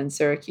Dion in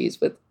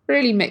Syracuse with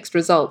really mixed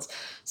results.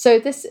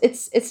 So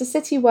it's a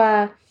city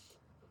where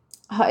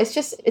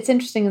it's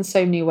interesting in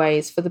so many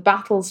ways, for the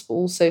battles, but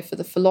also for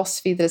the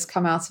philosophy that has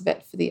come out of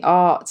it, for the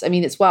art. I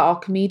mean, it's where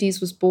Archimedes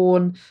was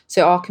born.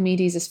 So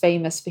Archimedes is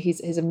famous for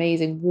his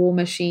amazing war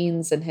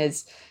machines and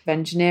his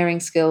engineering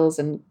skills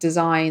and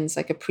designs,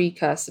 like a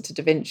precursor to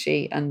Da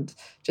Vinci, and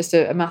just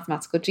a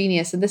mathematical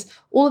genius. And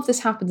all of this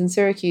happened in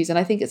Syracuse. And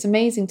I think it's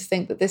amazing to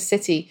think that this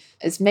city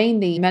is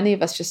mainly, many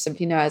of us just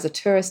simply know as a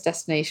tourist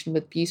destination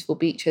with beautiful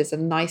beaches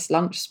and nice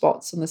lunch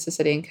spots on the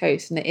Sicilian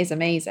coast. And it is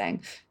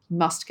amazing.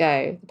 Must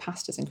go. The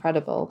pasta's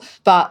incredible.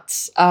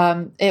 But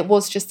it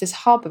was just this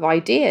hub of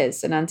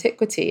ideas and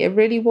antiquity. It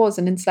really was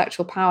an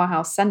intellectual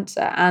powerhouse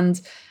centre. And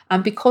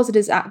because it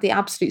is at the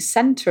absolute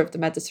centre of the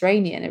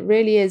Mediterranean, it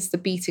really is the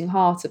beating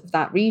heart of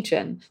that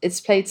region. It's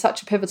played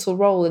such a pivotal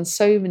role in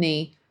so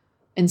many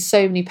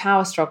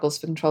power struggles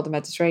for control of the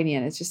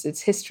Mediterranean. It's just,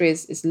 its history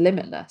is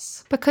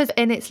limitless. Because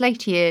in its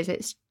later years,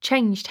 it's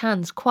changed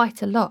hands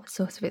quite a lot.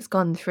 Sort of, it's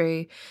gone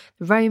through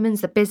the Romans,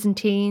 the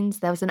Byzantines,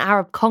 there was an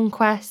Arab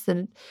conquest,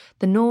 and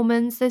the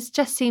Normans. There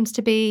just seems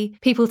to be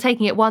people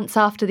taking it once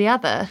after the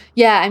other.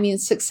 Yeah, I mean,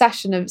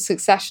 succession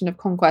of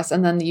conquests,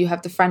 and then you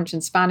have the French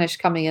and Spanish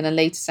coming in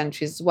later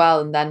centuries as well,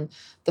 and then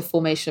the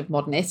formation of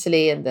modern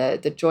Italy and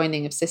the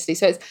joining of Sicily.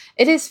 So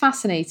it is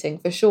fascinating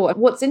for sure.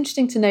 What's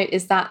interesting to note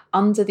is that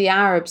under the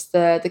Arabs,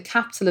 the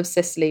capital of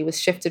Sicily was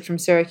shifted from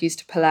Syracuse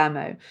to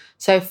Palermo.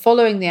 So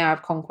following the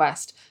Arab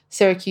conquest,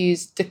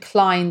 Syracuse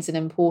declines in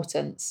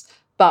importance.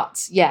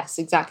 But yes,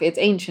 exactly. Its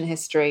ancient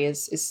history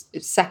is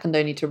second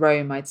only to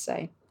Rome, I'd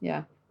say.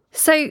 Yeah.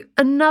 So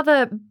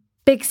another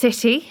big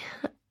city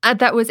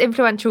that was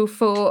influential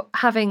for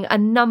having a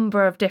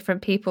number of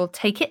different people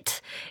take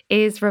it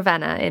is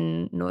Ravenna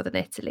in northern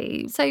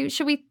Italy. So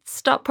should we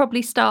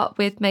probably start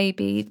with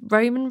maybe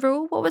Roman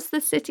rule? What was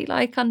the city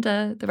like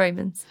under the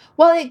Romans?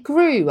 Well, it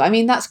grew. I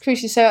mean, that's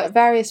crucial. So at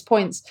various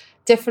points,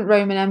 different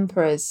Roman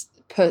emperors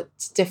put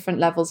different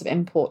levels of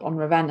import on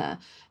Ravenna,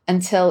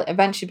 until it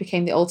eventually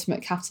became the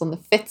ultimate capital in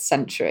the 5th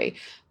century,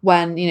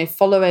 when,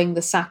 following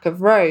the sack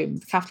of Rome,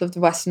 the capital of the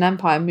Western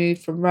Empire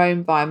moved from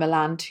Rome via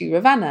Milan to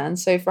Ravenna. And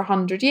so for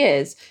 100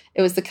 years,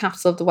 it was the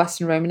capital of the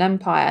Western Roman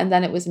Empire. And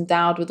then it was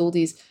endowed with all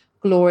these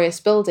glorious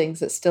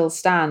buildings that still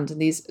stand, and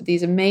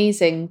these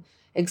amazing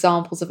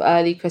examples of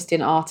early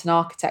Christian art and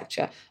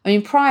architecture. I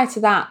mean, prior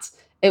to that,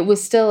 it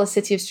was still a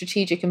city of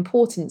strategic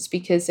importance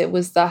because it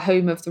was the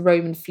home of the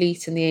Roman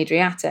fleet in the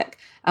Adriatic.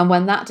 And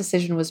when that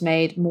decision was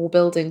made, more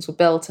buildings were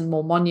built and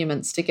more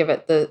monuments to give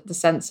it the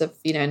sense of,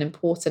 an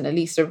important, at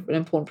least an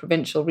important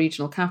provincial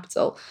regional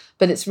capital.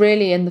 But it's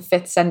really in the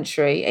 5th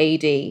century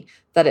AD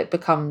that it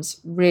becomes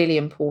really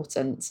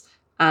important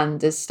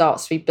and it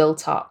starts to be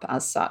built up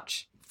as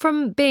such.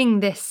 From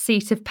being this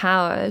seat of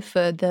power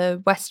for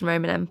the Western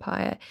Roman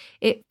Empire,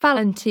 it fell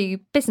into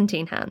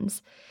Byzantine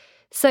hands.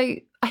 So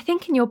I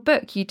think in your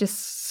book you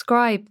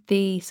describe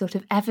the sort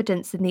of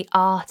evidence in the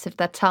art of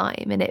the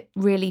time and it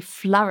really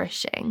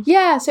flourishing.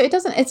 Yeah, so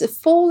it's a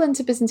fall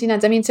into Byzantine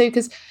hands. I mean, so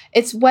because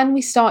it's when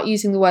we start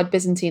using the word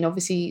Byzantine,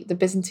 obviously the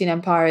Byzantine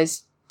Empire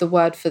is the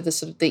word for the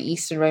sort of the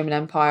Eastern Roman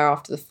Empire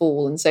after the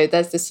fall. And so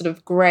there's this sort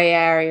of grey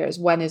area as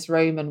when is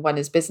Roman, when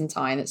is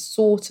Byzantine. It's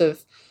sort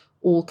of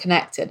all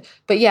connected.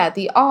 But yeah,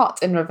 the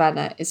art in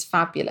Ravenna is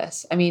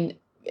fabulous. I mean,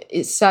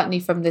 it's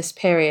certainly from this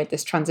period,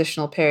 this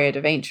transitional period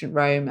of ancient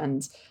Rome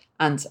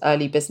and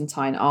early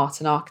Byzantine art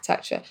and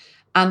architecture.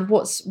 And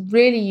what's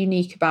really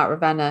unique about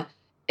Ravenna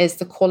is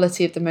the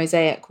quality of the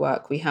mosaic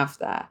work we have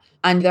there.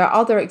 And there are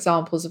other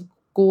examples of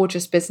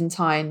gorgeous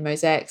Byzantine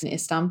mosaics in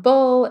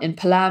Istanbul, in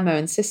Palermo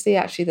in Sicily.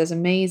 Actually, there's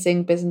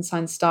amazing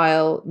Byzantine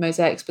style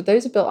mosaics, but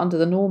those are built under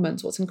the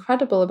Normans. What's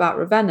incredible about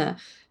Ravenna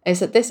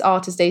is that this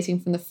art is dating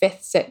from the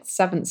 5th, 6th,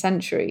 7th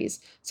centuries.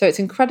 So it's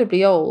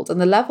incredibly old,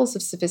 and the levels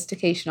of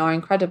sophistication are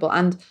incredible.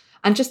 And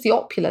just the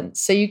opulence.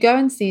 So you go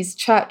into these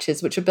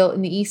churches, which are built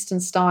in the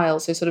Eastern style,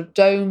 so sort of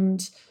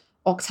domed,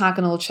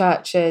 octagonal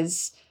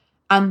churches,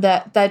 and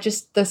they're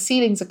just, the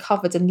ceilings are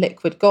covered in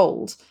liquid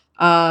gold.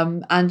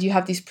 And you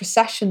have these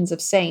processions of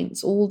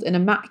saints, all in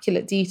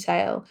immaculate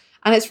detail.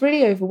 And it's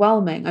really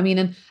overwhelming. I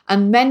mean,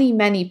 and many,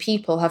 many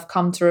people have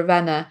come to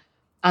Ravenna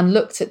and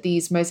looked at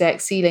these mosaic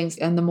ceilings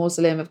in the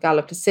Mausoleum of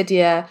Galla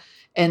Placidia,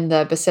 in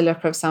the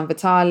Basilica of San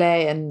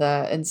Vitale,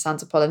 in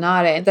Santa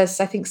Apollinare. And there's,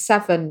 I think,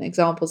 7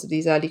 examples of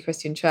these early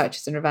Christian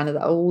churches in Ravenna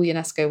that are all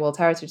UNESCO World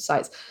Heritage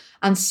Sites.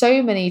 And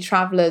so many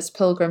travellers,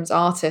 pilgrims,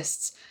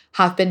 artists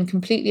have been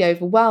completely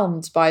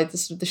overwhelmed by the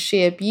sort of the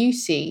sheer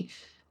beauty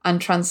and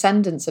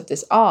transcendence of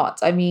this art.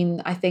 I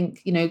mean, I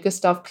think,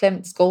 Gustav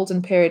Klimt's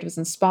golden period was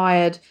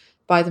inspired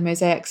by the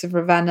mosaics of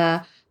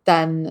Ravenna.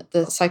 Then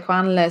the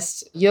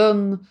psychoanalyst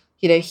Jung,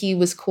 he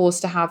was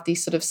caused to have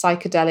these sort of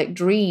psychedelic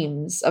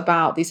dreams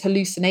about these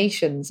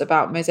hallucinations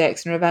about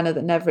mosaics in Ravenna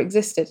that never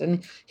existed.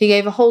 And he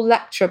gave a whole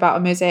lecture about a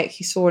mosaic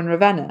he saw in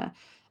Ravenna.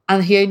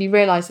 And he only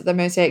realised that the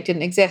mosaic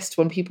didn't exist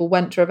when people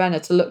went to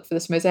Ravenna to look for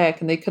this mosaic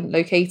and they couldn't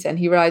locate it. And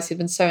he realised he'd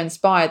been so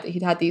inspired that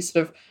he'd had these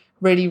sort of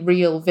really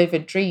real,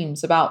 vivid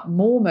dreams about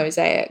more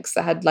mosaics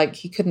that had,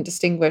 he couldn't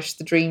distinguish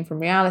the dream from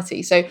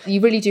reality. So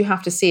you really do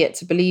have to see it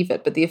to believe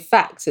it. But the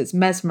effects, it's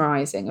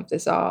mesmerising of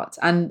this art.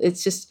 And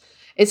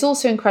it's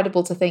also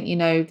incredible to think,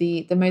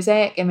 the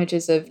mosaic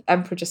images of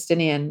Emperor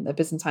Justinian, the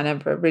Byzantine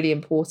emperor, really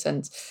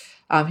important,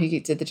 who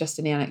did the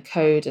Justinianic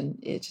Code and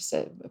it just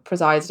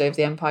presided over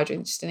the empire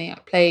during the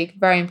Justinianic plague.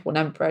 Very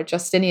important emperor.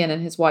 Justinian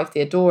and his wife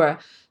Theodora.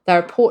 There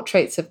are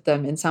portraits of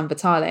them in San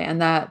Vitale, and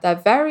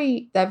they're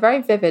very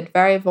vivid,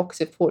 very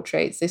evocative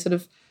portraits. They sort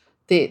of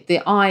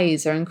the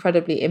eyes are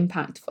incredibly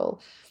impactful.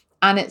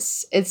 And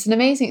it's an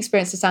amazing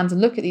experience to stand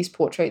and look at these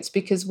portraits,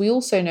 because we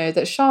also know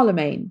that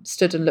Charlemagne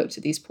stood and looked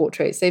at these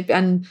portraits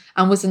and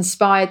was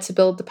inspired to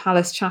build the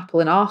palace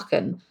chapel in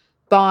Aachen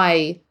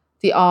by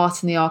the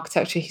art and the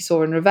architecture he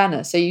saw in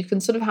Ravenna. So you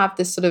can sort of have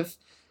this sort of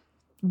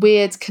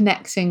weird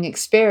connecting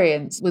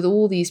experience with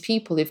all these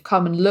people who've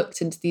come and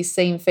looked into these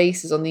same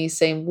faces on these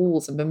same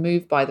walls and been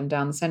moved by them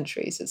down the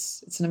centuries.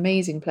 It's an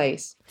amazing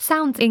place.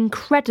 Sounds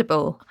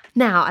incredible.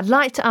 Now, I'd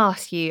like to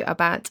ask you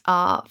about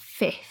our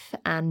 5th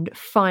and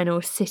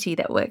final city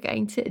that we're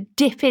going to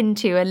dip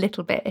into a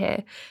little bit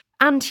here.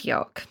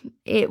 Antioch.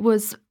 It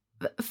was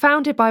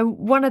founded by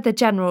one of the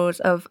generals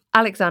of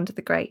Alexander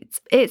the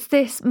Great. It's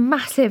this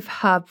massive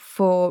hub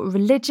for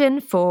religion,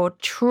 for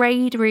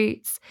trade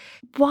routes.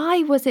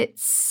 Why was it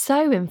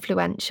so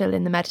influential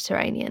in the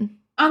Mediterranean?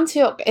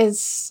 Antioch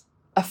is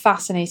a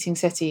fascinating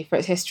city for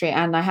its history,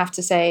 and I have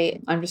to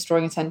say, I'm just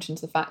drawing attention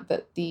to the fact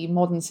that the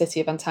modern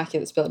city of Antakya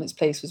that's built in its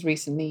place was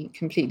recently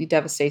completely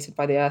devastated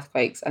by the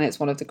earthquakes, and it's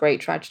one of the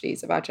great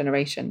tragedies of our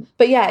generation.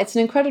 But yeah, it's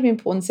an incredibly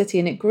important city,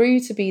 and it grew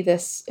to be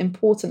this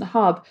important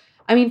hub.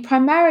 I mean,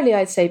 primarily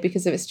I'd say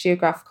because of its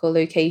geographical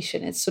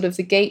location. It's sort of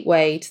the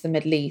gateway to the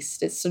Middle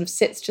East. It sort of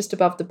sits just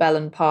above the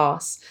Belan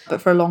Pass, but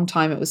for a long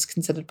time it was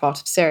considered part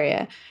of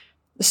Syria.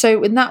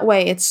 So in that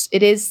way, it's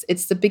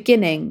the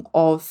beginning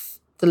of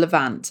the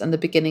Levant and the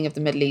beginning of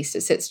the Middle East.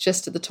 It sits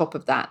just at the top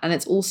of that. And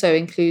it's also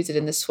included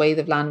in the swathe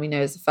of land we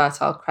know as the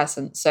Fertile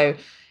Crescent. So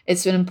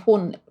it's an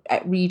important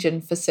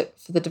region for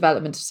the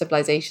development of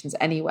civilizations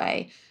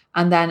anyway.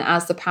 And then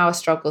as the power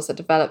struggles that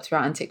develop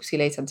throughout antiquity,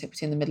 late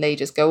antiquity and the Middle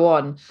Ages go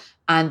on,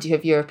 and you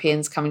have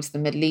Europeans coming to the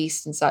Middle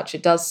East and such,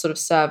 it does sort of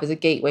serve as a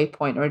gateway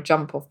point or a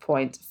jump-off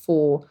point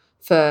for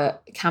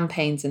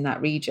campaigns in that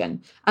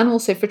region, and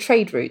also for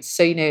trade routes.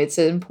 So, it's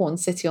an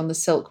important city on the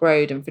Silk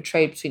Road and for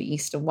trade between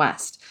East and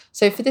West.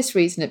 So for this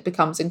reason, it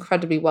becomes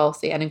incredibly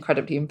wealthy and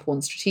incredibly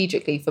important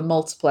strategically for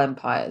multiple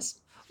empires.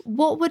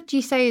 What would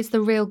you say is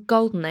the real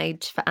golden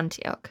age for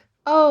Antioch?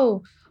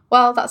 Oh,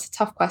 well, that's a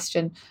tough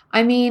question.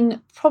 I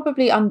mean,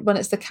 probably when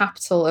it's the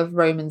capital of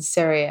Roman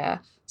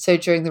Syria, so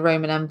during the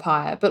Roman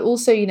Empire, but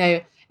also,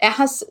 it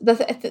has, the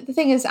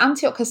thing is,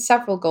 Antioch has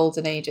several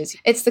golden ages.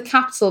 It's the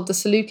capital of the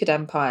Seleucid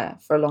Empire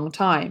for a long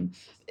time.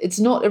 It's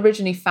not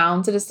originally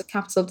founded as the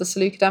capital of the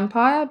Seleucid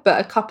Empire,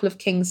 but a couple of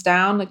kings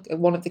down,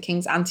 one of the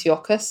kings,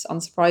 Antiochus,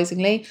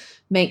 unsurprisingly,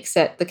 makes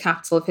it the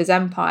capital of his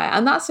empire.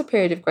 And that's a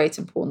period of great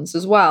importance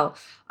as well.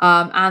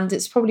 And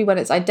it's probably when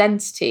its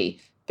identity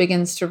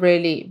begins to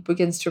really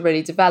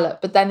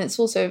develop. But then it's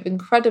also of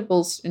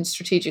incredible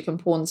strategic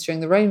importance during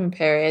the Roman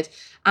period,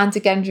 and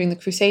again during the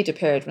Crusader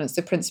period when it's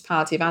the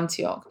Principality of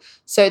Antioch.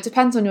 So it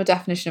depends on your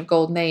definition of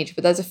Golden Age,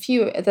 but there's a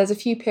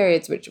few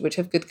periods which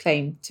have good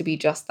claim to be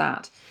just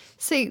that.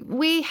 So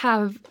we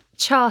have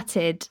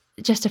charted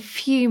just a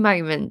few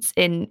moments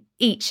in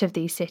each of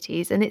these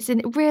cities, and it's a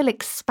real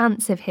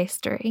expansive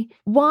history.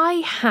 Why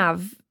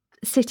have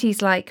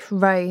cities like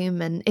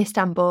Rome and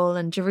Istanbul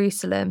and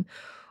Jerusalem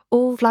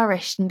all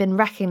flourished and been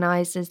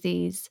recognised as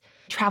these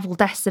travel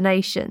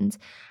destinations,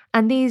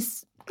 and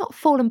these not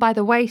fallen by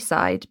the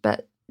wayside,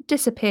 but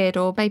disappeared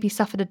or maybe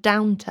suffered a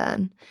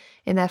downturn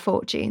in their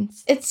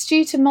fortunes? It's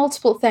due to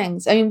multiple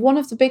things. I mean, one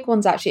of the big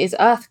ones actually is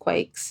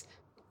earthquakes.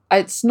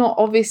 It's not,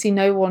 obviously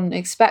no one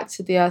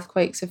expected the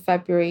earthquakes of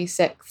February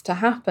 6th to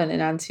happen in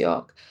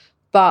Antioch,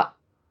 but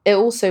it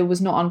also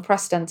was not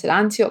unprecedented.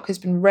 Antioch has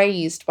been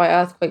razed by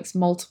earthquakes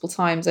multiple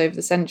times over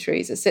the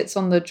centuries. It sits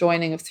on the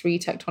joining of 3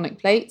 tectonic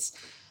plates.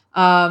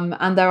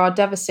 And there are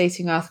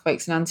devastating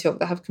earthquakes in Antioch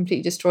that have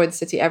completely destroyed the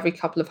city every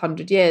couple of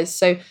 100 years.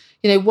 So,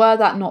 were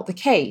that not the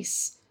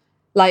case,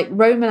 like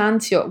Roman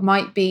Antioch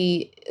might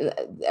be,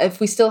 if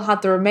we still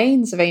had the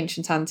remains of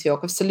ancient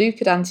Antioch, of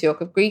Seleucid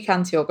Antioch, of Greek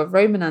Antioch, of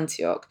Roman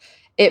Antioch,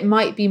 it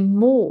might be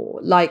more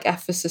like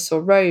Ephesus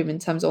or Rome in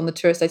terms of on the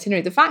tourist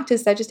itinerary. The fact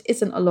is there just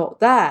isn't a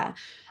lot there.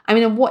 I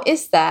mean, and what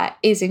is there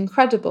is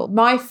incredible.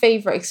 My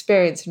favourite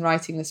experience in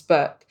writing this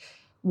book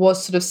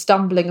was sort of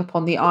stumbling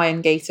upon the Iron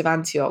Gate of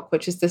Antioch,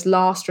 which is this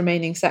last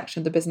remaining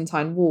section of the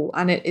Byzantine wall.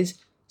 And it is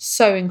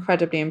so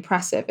incredibly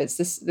impressive. It's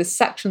this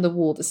section of the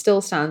wall that still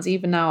stands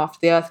even now after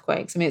the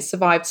earthquakes. I mean, it's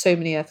survived so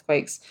many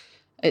earthquakes.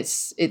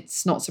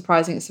 It's not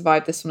surprising it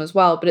survived this one as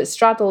well. But it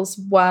straddles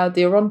where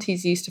the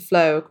Orontes used to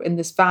flow in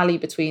this valley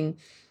between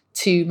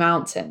 2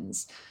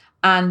 mountains.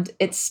 And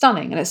it's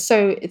stunning and it's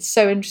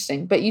so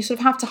interesting. But you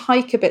sort of have to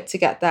hike a bit to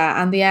get there.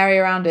 And the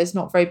area around it is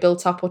not very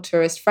built up or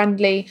tourist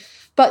friendly.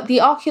 But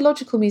the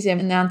Archaeological Museum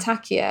in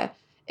Antakya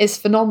is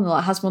phenomenal.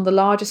 It has one of the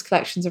largest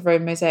collections of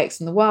Roman mosaics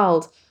in the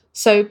world.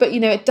 So, but,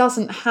 it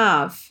doesn't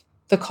have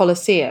the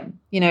Colosseum.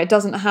 It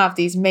doesn't have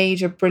these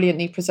major,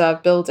 brilliantly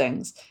preserved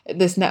buildings,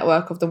 this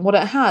network of them. What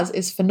it has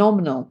is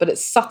phenomenal, but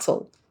it's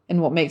subtle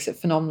in what makes it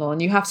phenomenal.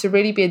 And you have to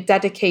really be a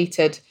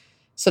dedicated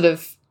sort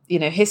of,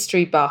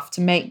 history buff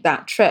to make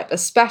that trip,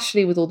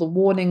 especially with all the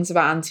warnings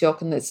about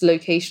Antioch and its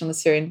location on the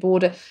Syrian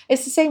border.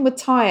 It's the same with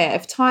Tyre.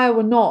 If Tyre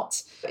were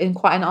not in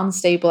quite an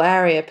unstable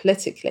area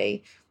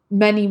politically,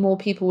 many more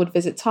people would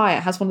visit Tyre.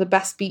 It has one of the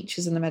best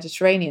beaches in the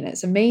Mediterranean.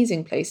 It's an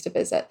amazing place to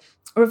visit.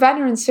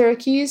 Ravenna and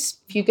Syracuse,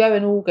 if you go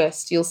in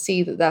August, you'll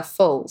see that they're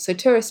full. So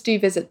tourists do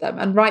visit them,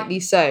 and rightly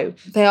so.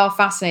 They are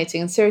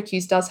fascinating, and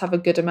Syracuse does have a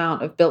good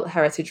amount of built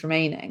heritage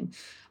remaining.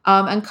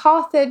 And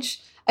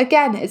Carthage,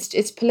 again,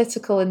 it's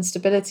political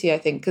instability, I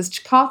think, because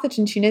Carthage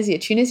and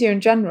Tunisia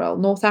in general,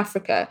 North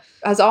Africa,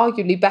 has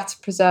arguably better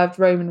preserved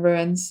Roman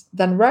ruins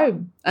than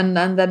Rome and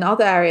then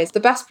other areas. The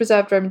best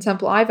preserved Roman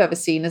temple I've ever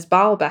seen is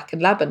Baalbek in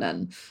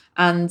Lebanon,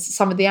 and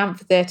some of the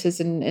amphitheatres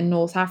in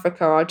North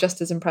Africa are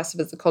just as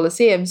impressive as the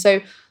Colosseum.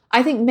 So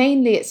I think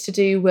mainly it's to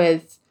do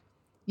with,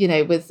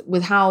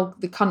 with how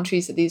the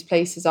countries that these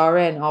places are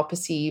in are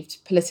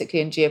perceived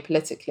politically and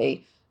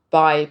geopolitically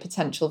by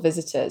potential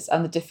visitors,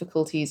 and the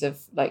difficulties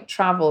of like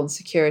travel and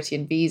security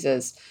and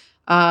visas.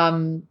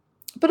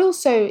 But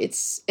also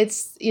it's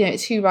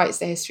who writes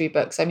the history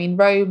books. I mean,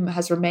 Rome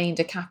has remained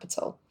a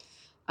capital.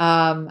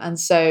 And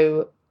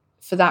so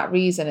for that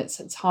reason,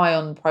 it's high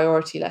on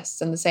priority lists.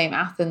 And the same,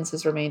 Athens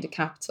has remained a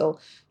capital.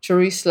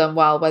 Jerusalem,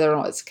 well, whether or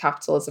not it's a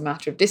capital is a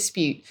matter of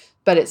dispute,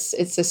 but it's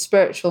a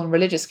spiritual and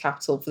religious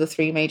capital for the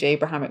 3 major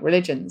Abrahamic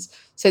religions.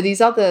 So these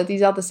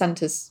other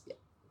centres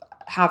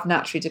have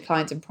naturally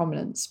declined in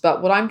prominence.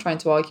 But what I'm trying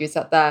to argue is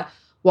that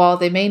while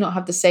they may not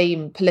have the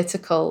same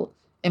political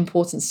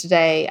importance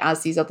today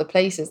as these other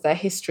places, their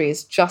history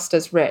is just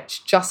as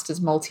rich, just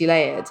as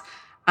multi-layered.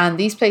 And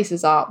these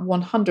places are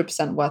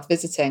 100% worth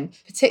visiting,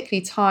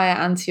 particularly Tyre,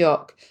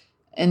 Antioch,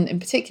 and in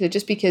particular,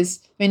 just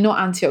because, not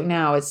Antioch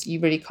now, you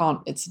really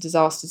can't, it's a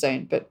disaster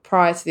zone, but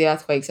prior to the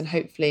earthquakes, and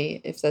hopefully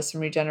if there's some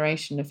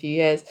regeneration in a few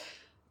years,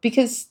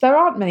 because there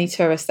aren't many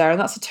tourists there, and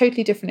that's a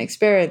totally different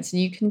experience.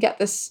 And you can get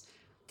the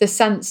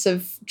sense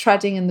of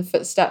treading in the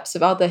footsteps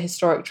of other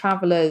historic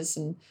travellers,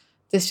 and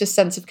this just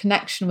sense of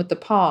connection with the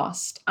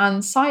past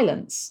and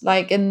silence.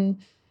 Like in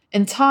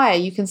Tyre,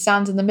 you can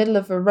stand in the middle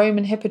of a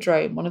Roman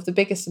hippodrome, one of the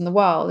biggest in the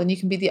world, and you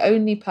can be the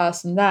only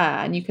person there,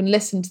 and you can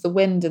listen to the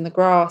wind in the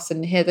grass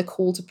and hear the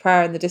call to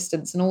prayer in the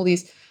distance and all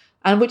these,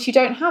 and which you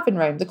don't have in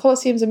Rome. The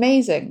Colosseum's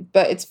amazing,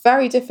 but it's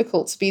very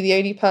difficult to be the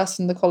only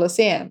person in the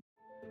Colosseum.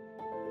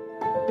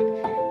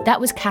 That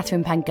was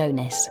Catherine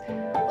Pangonis.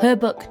 Her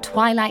book,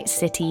 Twilight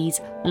Cities,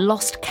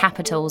 Lost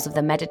Capitals of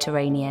the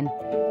Mediterranean,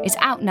 is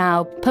out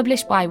now,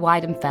 published by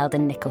Weidenfeld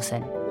and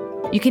Nicholson.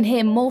 You can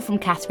hear more from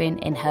Catherine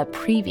in her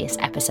previous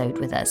episode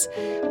with us,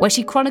 where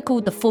she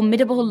chronicled the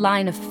formidable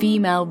line of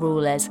female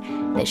rulers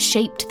that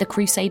shaped the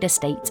Crusader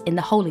states in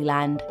the Holy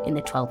Land in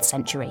the 12th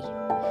century.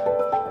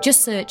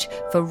 Just search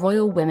for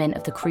Royal Women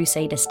of the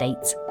Crusader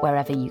States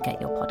wherever you get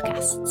your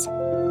podcasts.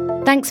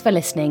 Thanks for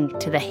listening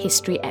to the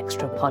History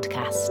Extra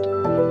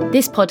podcast.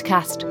 This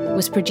podcast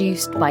was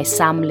produced by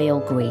Sam Leal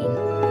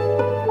Green.